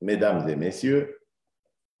 Mesdames et Messieurs,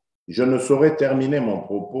 je ne saurais terminer mon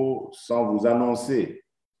propos sans vous annoncer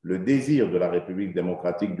le désir de la République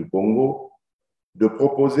démocratique du Congo de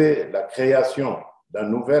proposer la création d'un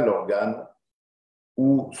nouvel organe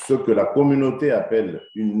ou ce que la communauté appelle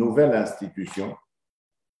une nouvelle institution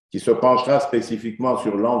qui se penchera spécifiquement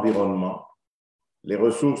sur l'environnement, les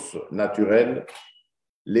ressources naturelles,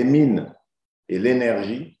 les mines et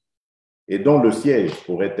l'énergie, et dont le siège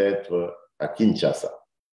pourrait être à Kinshasa.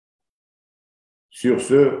 Sur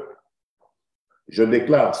ce, je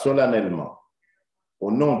déclare solennellement,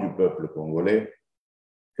 au nom du peuple congolais,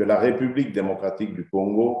 que la République démocratique du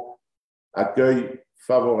Congo accueille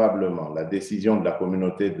favorablement la décision de la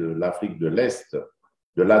communauté de l'Afrique de l'Est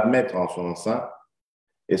de l'admettre en son sein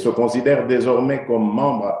et se considère désormais comme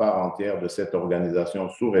membre à part entière de cette organisation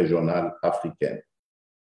sous-régionale africaine.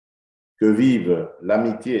 Que vive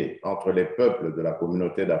l'amitié entre les peuples de la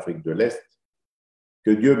communauté d'Afrique de l'Est.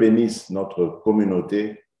 Que Dieu bénisse notre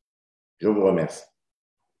communauté. Je vous remercie.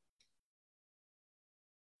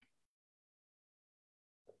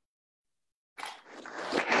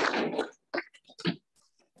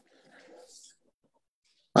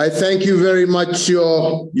 I thank you very much,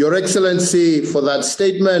 Your Excellency, for that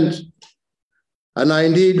statement. And I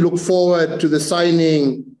indeed look forward to the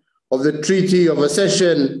signing of the Treaty of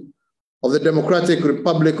Accession of the Democratic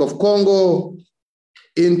Republic of Congo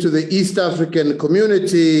into the East African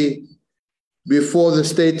Community before the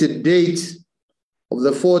stated date of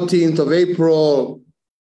the 14th of April,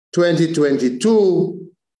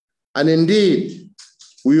 2022. And indeed,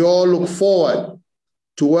 we all look forward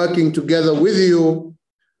to working together with you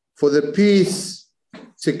for the peace,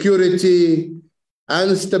 security,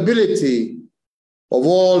 and stability of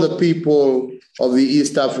all the people of the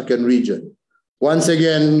East African region. Once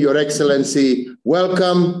again, Your Excellency,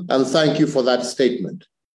 welcome and thank you for that statement.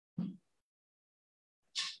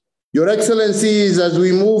 Your Excellencies, as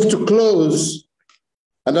we move to close,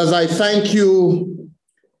 and as I thank you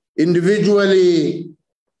individually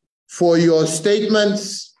for your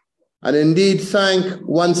statements, and indeed thank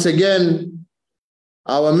once again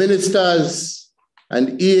our ministers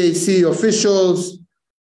and EAC officials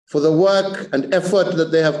for the work and effort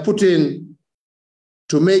that they have put in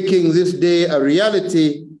to making this day a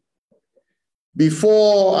reality.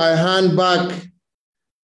 Before I hand back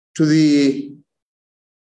to the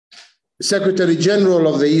Secretary General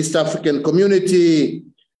of the East African Community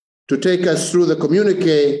to take us through the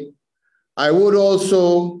communique, I would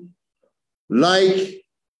also like,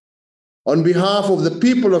 on behalf of the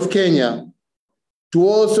people of Kenya, to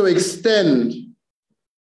also extend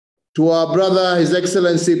to our brother, His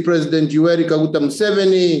Excellency President Yoweri Kaguta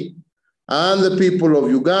Museveni, and the people of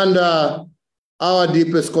Uganda, our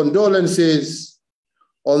deepest condolences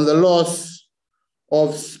on the loss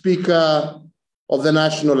of Speaker of the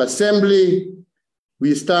National Assembly.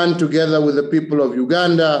 We stand together with the people of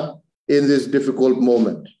Uganda in this difficult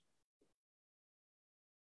moment.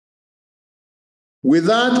 With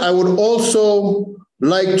that, I would also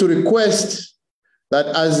like to request that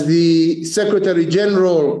as the Secretary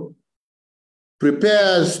General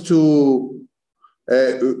prepares to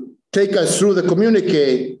take us through the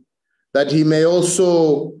communique, that he may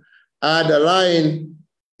also add a line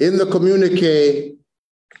in the communique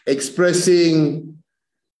expressing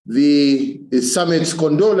the summit's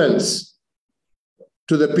condolence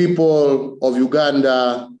to the people of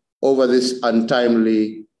Uganda over this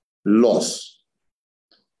untimely loss.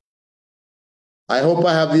 I hope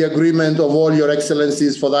I have the agreement of all your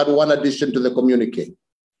excellencies for that one addition to the communique.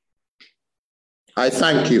 I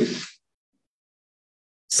thank you.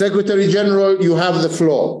 Secretary General, you have the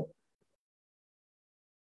floor.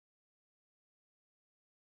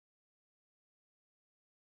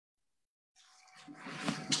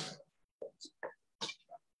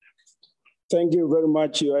 Thank you very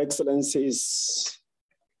much, Your Excellencies.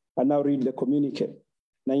 I now read the communique.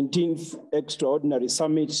 19th Extraordinary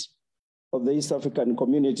Summit of the East African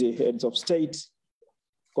Community Heads of State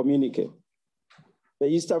communique. The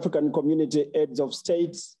East African Community Heads of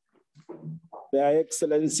State, Their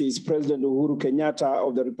Excellencies President Uhuru Kenyatta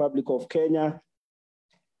of the Republic of Kenya,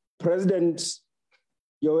 President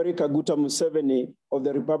Yoweri Kaguta Museveni of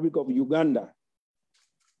the Republic of Uganda,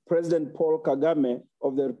 President Paul Kagame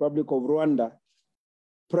of the Republic of Rwanda,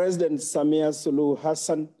 President Samia Suluhu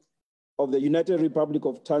Hassan of the United Republic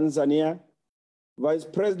of Tanzania, Vice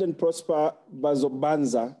President Prosper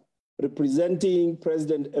Bazobanza, representing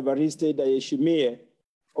President Evariste Ndayishimiye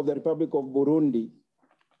of the Republic of Burundi,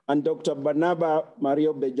 and Dr. Barnaba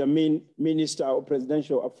Mario Benjamin, Minister of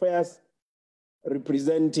Presidential Affairs,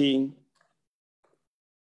 representing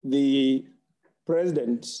the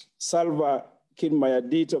President Salva Kiir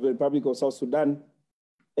Mayardit of the Republic of South Sudan,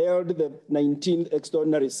 held the 19th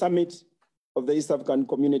Extraordinary Summit of the East African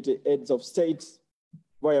Community Heads of State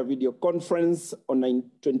via video conference on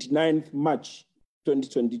 29th March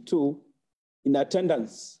 2022. In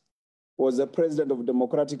attendance was the President of the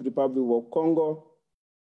Democratic Republic of Congo.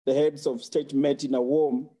 The heads of state met in a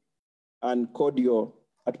warm and cordial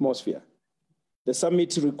atmosphere. The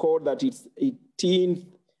summit recorded that its 18th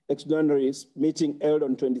extraordinary meeting held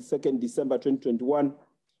on 22nd December 2021,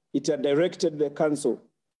 it had directed the Council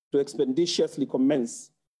to expeditiously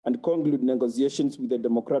commence and conclude negotiations with the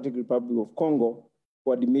Democratic Republic of Congo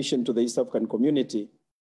for admission to the East African Community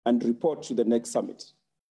and report to the next summit.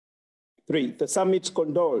 3, the summit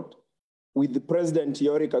condoled with the President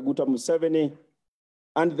Yoweri Kaguta Museveni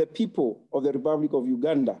and the people of the Republic of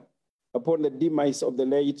Uganda upon the demise of the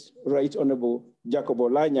late Right Honorable Jacob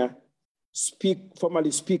Oulanyah,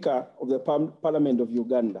 formerly Speaker of the Parliament of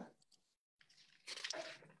Uganda.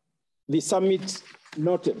 The summit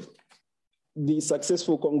noted the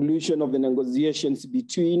successful conclusion of the negotiations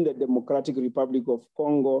between the Democratic Republic of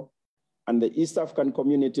Congo and the East African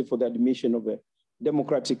Community for the admission of the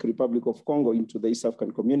Democratic Republic of Congo into the East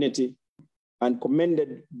African Community, and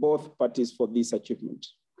commended both parties for this achievement.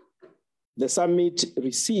 The summit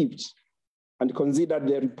received and considered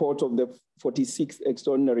the report of the 46th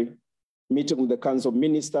Extraordinary Meeting with the Council of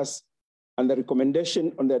Ministers and the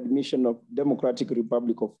recommendation on the admission of Democratic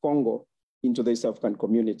Republic of Congo into the East African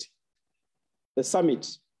Community. The summit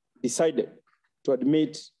decided to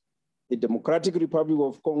admit the Democratic Republic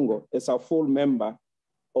of Congo as a full member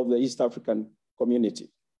of the East African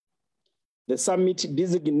Community. The summit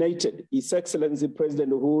designated His Excellency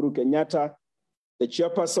President Uhuru Kenyatta, the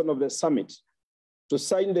chairperson of the summit, to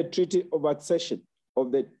sign the Treaty of Accession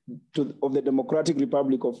of the Democratic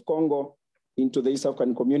Republic of Congo into the East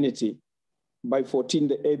African Community by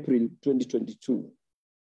 14 April 2022.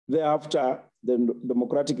 Thereafter, the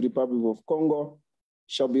Democratic Republic of Congo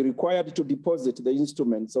shall be required to deposit the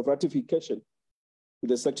instruments of ratification with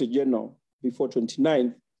the Secretary General before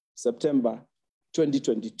 29 September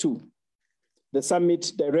 2022. The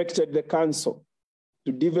summit directed the Council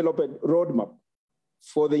to develop a roadmap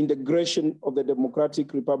for the integration of the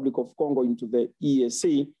Democratic Republic of Congo into the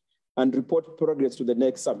EAC and report progress to the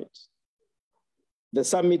next summit. The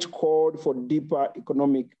summit called for deeper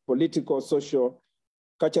economic, political, social,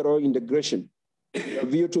 cultural integration, with a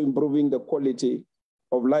view to improving the quality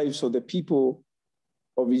of lives of the people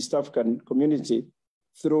of East African community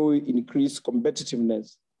through increased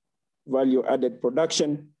competitiveness, value-added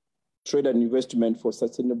production, trade and investment for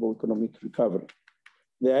sustainable economic recovery.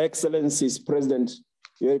 Their Excellencies President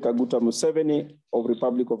Yoweri Kaguta Museveni of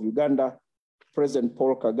Republic of Uganda, President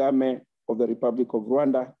Paul Kagame of the Republic of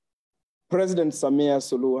Rwanda, President Samia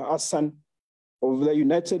Suluhu Hassan of the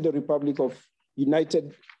United Republic of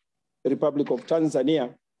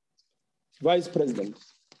Tanzania, Vice President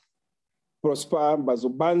Prosper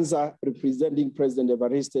Bazobanza, representing President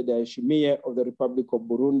Evariste Ndayishimiye of the Republic of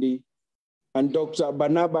Burundi, and Dr.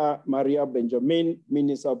 Barnaba Maria Benjamin,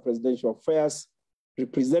 Minister of Presidential Affairs,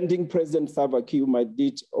 representing President Salva Kiir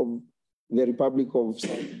Mayardit of the Republic of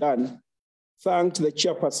South Sudan, thanked the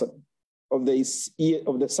chairperson of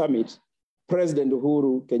the summit, President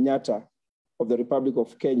Uhuru Kenyatta of the Republic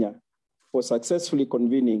of Kenya, for successfully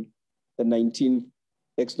convening the 19th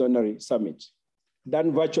Extraordinary Summit,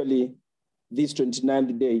 done virtually this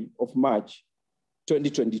 29th day of March,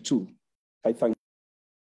 2022. I thank you.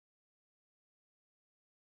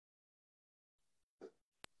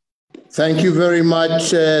 Thank you very much,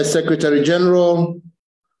 Secretary General.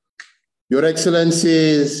 Your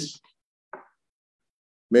Excellencies,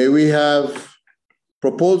 may we have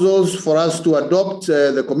proposals for us to adopt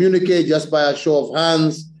the communique just by a show of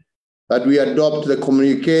hands, that we adopt the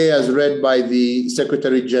communique as read by the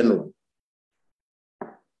Secretary General.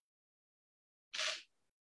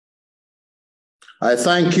 I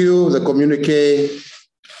thank you. The communique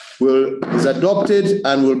is adopted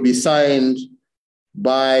and will be signed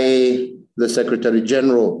by the Secretary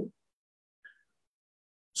General.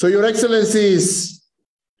 So, Your Excellencies,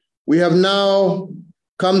 we have now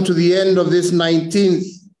come to the end of this 19th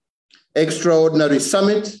Extraordinary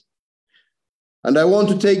Summit, and I want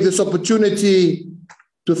to take this opportunity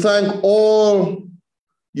to thank all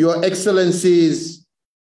Your Excellencies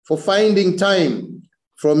for finding time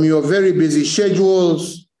from your very busy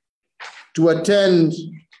schedules to attend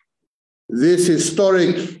this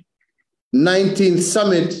historic 19th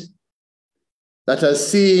summit that has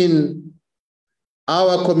seen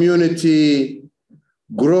our community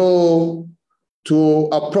grow to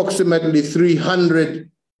approximately 300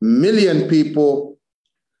 million people,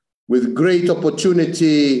 with great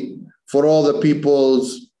opportunity for all the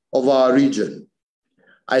peoples of our region.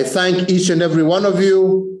 I thank each and every one of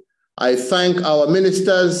you. I thank our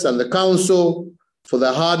ministers and the council for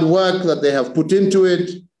the hard work that they have put into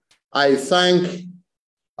it. I thank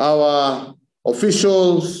our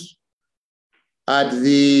officials at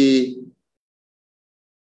the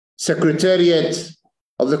Secretariat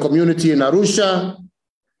of the community in Arusha,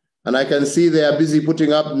 and I can see they are busy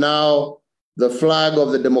putting up now the flag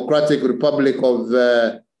of the Democratic Republic of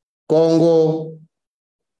Congo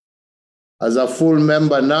as a full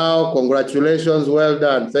member now. Congratulations, well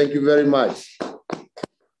done. Thank you very much.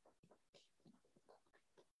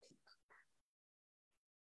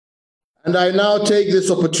 And I now take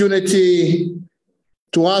this opportunity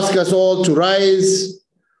to ask us all to rise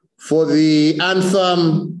for the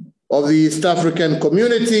anthem of the East African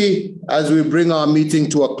community as we bring our meeting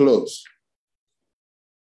to a close.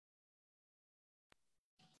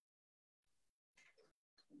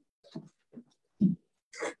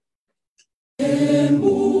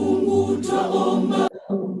 Mungu twaomba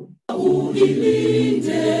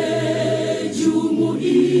uilinde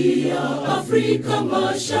Jumuiya Afrika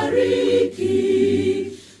Mashariki,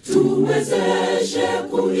 tuwezeshe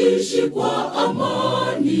kuishi kwa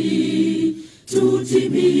amani,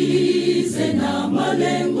 tutimize na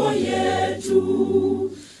malengo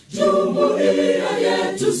yetu. Jumuiya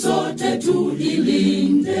yetu sote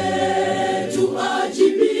tuilinde,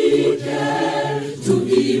 tuajibike,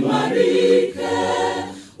 tuimarike.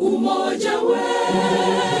 Umoja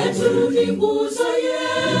wetu ni nguzo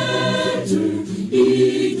yetu,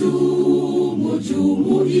 idumu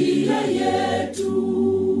jumuiya yetu.